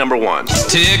jingle, take number 1.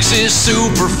 Texas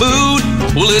Superfood,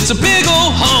 well, it's a big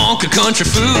old honk of country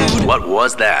food. What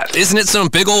was that? Isn't it some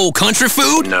big old country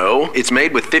food? No, it's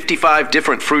made with 55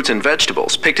 different fruits and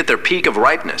vegetables picked at their peak of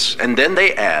ripeness, and then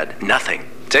they add nothing.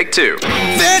 Take 2.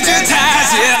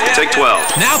 Vegetize it. Take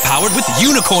 12. Now powered with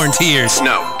unicorn tears.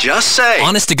 No, just say.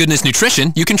 Honest to goodness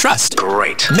nutrition you can trust.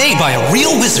 Great. Made by a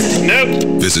real wizard.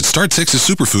 Nope. Visit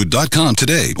StartTexasSuperfood.com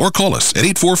today or call us at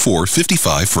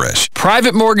 844-55-FRESH.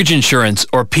 Private mortgage insurance,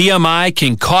 or PMI,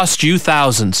 can cost you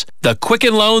thousands. The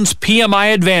Quicken Loans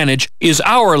PMI Advantage is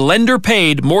our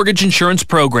lender-paid mortgage insurance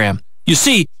program. You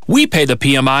see, we pay the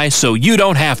PMI so you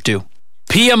don't have to.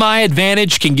 PMI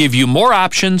Advantage can give you more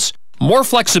options, more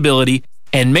flexibility,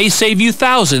 and may save you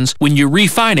thousands when you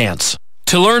refinance.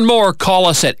 To learn more, call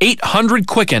us at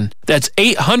 800-QUICKEN. That's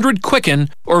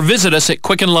 800-QUICKEN, or visit us at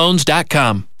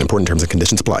quickenloans.com. Important terms and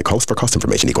conditions apply. Call us for cost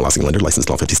information. Equal housing lender. Licensed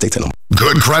law 50 states and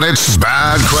Good credits,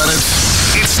 bad credits.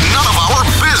 It's none of our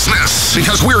business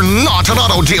because we're not an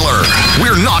auto dealer.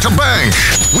 We're not a bank.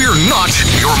 We're not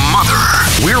your mother.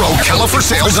 We're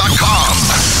OcalaForSales.com.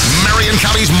 Marion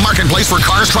County's marketplace for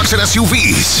cars, trucks, and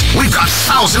SUVs. We've got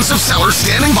thousands of sellers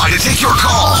standing by to take your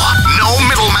call. No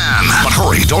middleman. But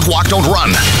hurry, don't walk, don't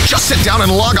run. Just sit down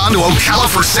and log on to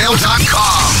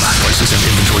OcalaForSale.com. Prices and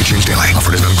inventory change daily.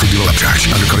 Offer does not include dealer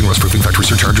upcharge. Undercutting, rust-proofing, factory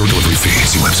surcharge, or delivery fee.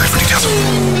 See website for details.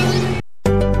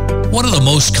 One of the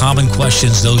most common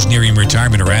questions those nearing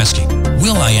retirement are asking: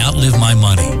 will I outlive my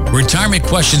money? Retirement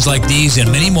questions like these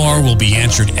and many more will be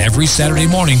answered every Saturday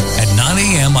morning at 9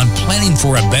 a.m. on Planning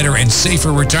for a Better and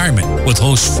Safer Retirement with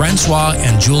hosts Francois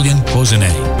and Julian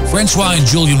Pozenet. Francois and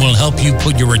Julian will help you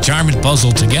put your retirement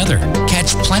puzzle together.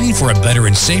 Catch Planning for a Better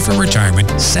and Safer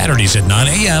Retirement Saturdays at 9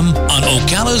 a.m. on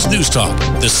Ocala's News Talk,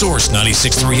 The Source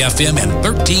 96.3 FM and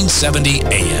 1370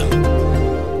 AM.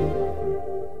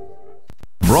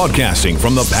 Broadcasting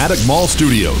from the Paddock Mall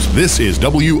Studios, this is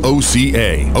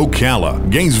WOCA,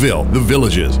 Ocala, Gainesville, The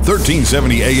Villages,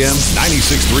 1370 AM,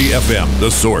 96.3 FM,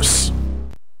 The Source.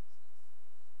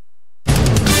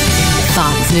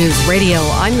 Fox News Radio,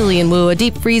 I'm Lillian Wu. A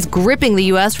deep freeze gripping the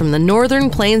U.S. from the northern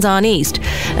plains on east.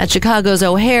 At Chicago's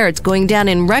O'Hare, it's going down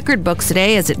in record books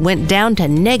today as it went down to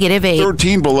 -8.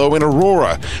 13 below in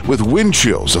Aurora with wind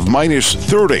chills of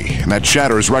 -30. And that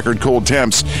shatters record cold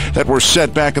temps that were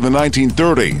set back in the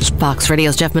 1930s. Fox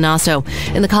Radio's Jeff Manasso.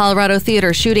 In the Colorado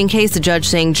Theater shooting case, the judge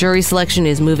saying jury selection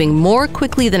is moving more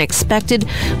quickly than expected,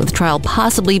 with trial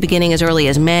possibly beginning as early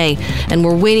as May. And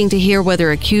we're waiting to hear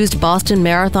whether accused Boston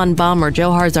Marathon bomber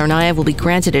Johar Tsarnaev will be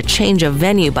granted a change of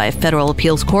venue by a federal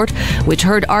appeals court, which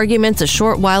heard arguments a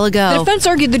short while ago. The defense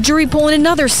argued the jury pool in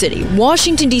another city,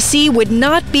 Washington, D.C., would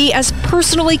not be as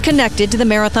personally connected to the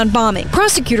marathon bombing.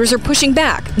 Prosecutors are pushing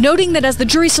back, noting that as the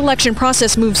jury selection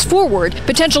process moves forward,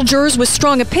 potential jurors with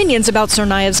strong opinions about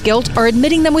Tsarnaev's guilt are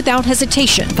admitting them without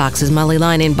hesitation. Fox's Molly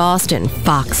Line in Boston.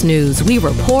 Fox News. We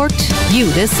report,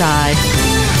 you decide.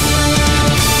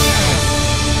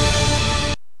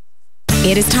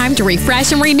 It is time to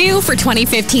refresh and renew for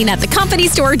 2015 at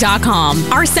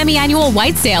thecompanystore.com. Our semi-annual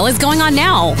white sale is going on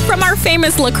now. From our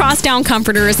famous lacrosse down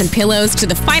comforters and pillows to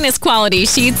the finest quality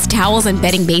sheets, towels, and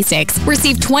bedding basics,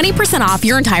 receive 20% off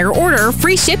your entire order,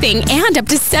 free shipping, and up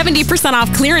to 70%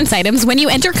 off clearance items when you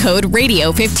enter code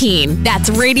RADIO15.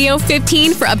 That's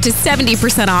RADIO15 for up to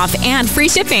 70% off and free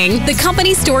shipping.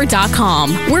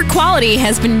 Thecompanystore.com, where quality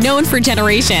has been known for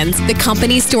generations.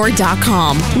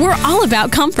 Thecompanystore.com. We're all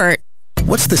about comfort.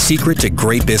 What's the secret to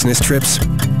great business trips?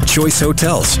 Choice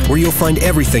Hotels, where you'll find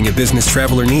everything a business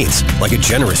traveler needs, like a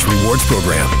generous rewards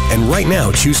program. And right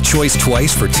now, choose Choice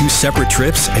twice for 2 separate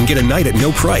trips and get a night at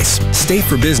no price. Stay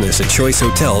for business at Choice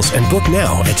Hotels and book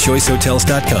now at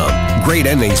choicehotels.com. Great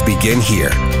endings begin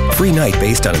here. Free night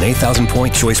based on an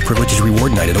 8,000-point Choice Privileges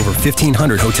Reward night at over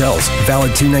 1,500 hotels.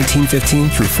 Valid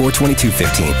 2/19/15 through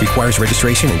 4/22/15. Requires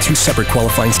registration and 2 separate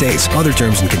qualifying stays. Other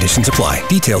terms and conditions apply.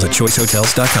 Details at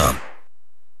choicehotels.com.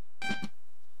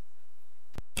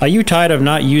 Are you tired of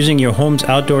not using your home's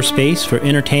outdoor space for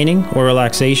entertaining or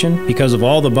relaxation because of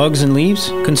all the bugs and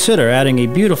leaves? Consider adding a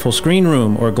beautiful screen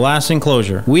room or glass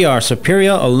enclosure. We are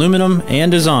Superior Aluminum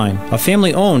and Design, a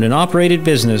family-owned and operated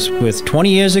business with 20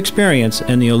 years experience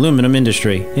in the aluminum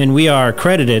industry, and we are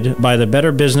accredited by the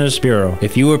Better Business Bureau.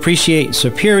 If you appreciate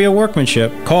superior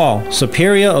workmanship, call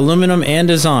Superior Aluminum and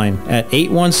Design at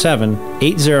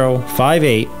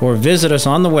 817-8058 or visit us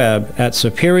on the web at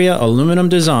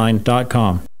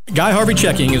superiораluminumdesign.com. Guy Harvey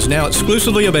Checking is now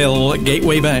exclusively available at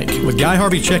Gateway Bank. With Guy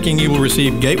Harvey Checking, you will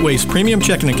receive Gateway's premium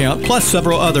checking account plus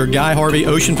several other Guy Harvey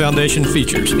Ocean Foundation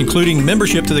features, including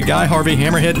membership to the Guy Harvey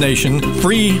Hammerhead Nation,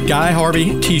 free Guy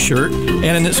Harvey t-shirt, and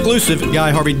an exclusive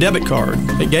Guy Harvey debit card.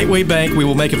 At Gateway Bank, we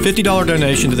will make a $50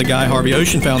 donation to the Guy Harvey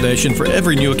Ocean Foundation for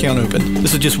every new account opened.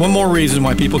 This is just one more reason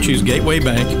why people choose Gateway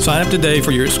Bank. Sign up today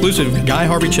for your exclusive Guy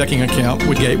Harvey checking account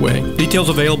with Gateway. Details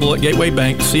available at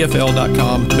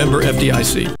gatewaybankcfl.com, member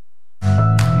FDIC.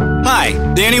 Hi,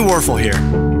 Danny Werfel here.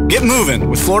 Get moving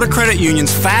with Florida Credit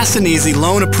Union's fast and easy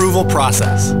loan approval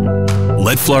process.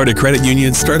 Let Florida Credit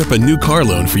Union start up a new car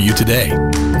loan for you today.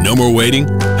 No more waiting,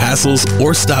 hassles,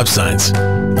 or stop signs.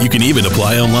 You can even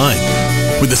apply online.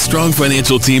 With a strong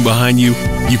financial team behind you,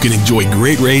 you can enjoy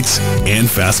great rates and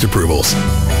fast approvals.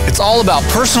 It's all about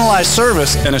personalized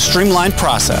service and a streamlined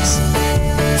process.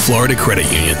 Florida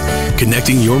Credit Union,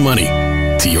 connecting your money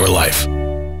to your life.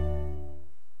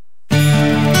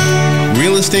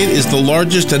 Real estate is the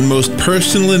largest and most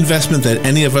personal investment that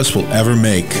any of us will ever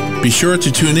make. Be sure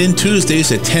to tune in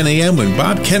Tuesdays at 10 a.m. when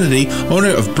Bob Kennedy, owner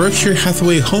of Berkshire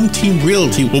Hathaway Home Team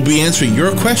Realty, will be answering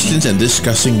your questions and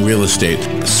discussing real estate.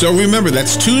 So remember,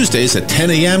 that's Tuesdays at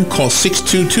 10 a.m. Call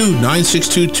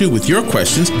 622-9622 with your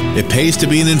questions. It pays to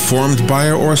be an informed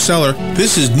buyer or seller.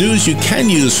 This is news you can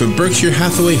use from Berkshire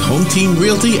Hathaway Home Team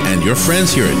Realty and your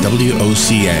friends here at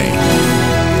WOCA.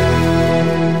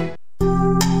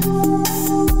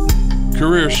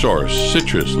 Career Source,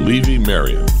 Citrus, Levy,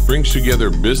 Marion brings together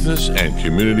business and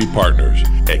community partners,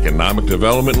 economic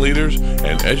development leaders,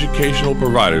 and educational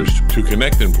providers to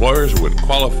connect employers with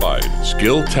qualified,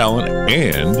 skilled talent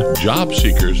and job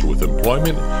seekers with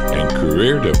employment and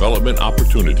career development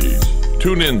opportunities.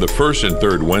 Tune in the first and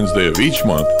third Wednesday of each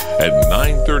month at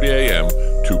 9:30 a.m.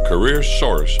 to Career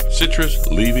Source, Citrus,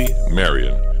 Levy,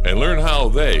 Marion, and learn how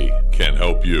they can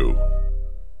help you.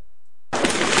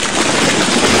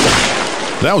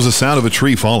 That was the sound of a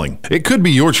tree falling. It could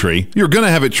be your tree. You're going to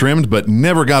have it trimmed, but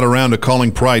never got around to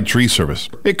calling Pride Tree Service.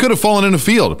 It could have fallen in a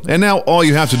field, and now all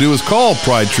you have to do is call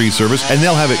Pride Tree Service, and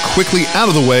they'll have it quickly out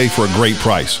of the way for a great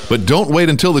price. But don't wait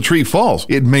until the tree falls.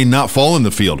 It may not fall in the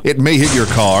field. It may hit your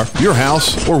car, your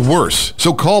house, or worse.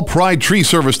 So call Pride Tree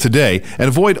Service today and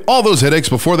avoid all those headaches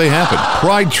before they happen.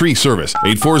 Pride Tree Service,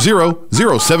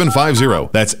 840-0750.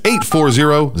 That's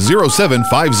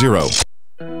 840-0750.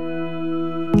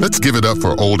 Let's give it up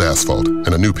for old asphalt and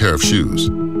a new pair of shoes.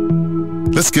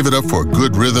 Let's give it up for a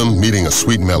good rhythm meeting a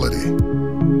sweet melody.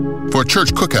 For a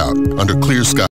church cookout under clear sky.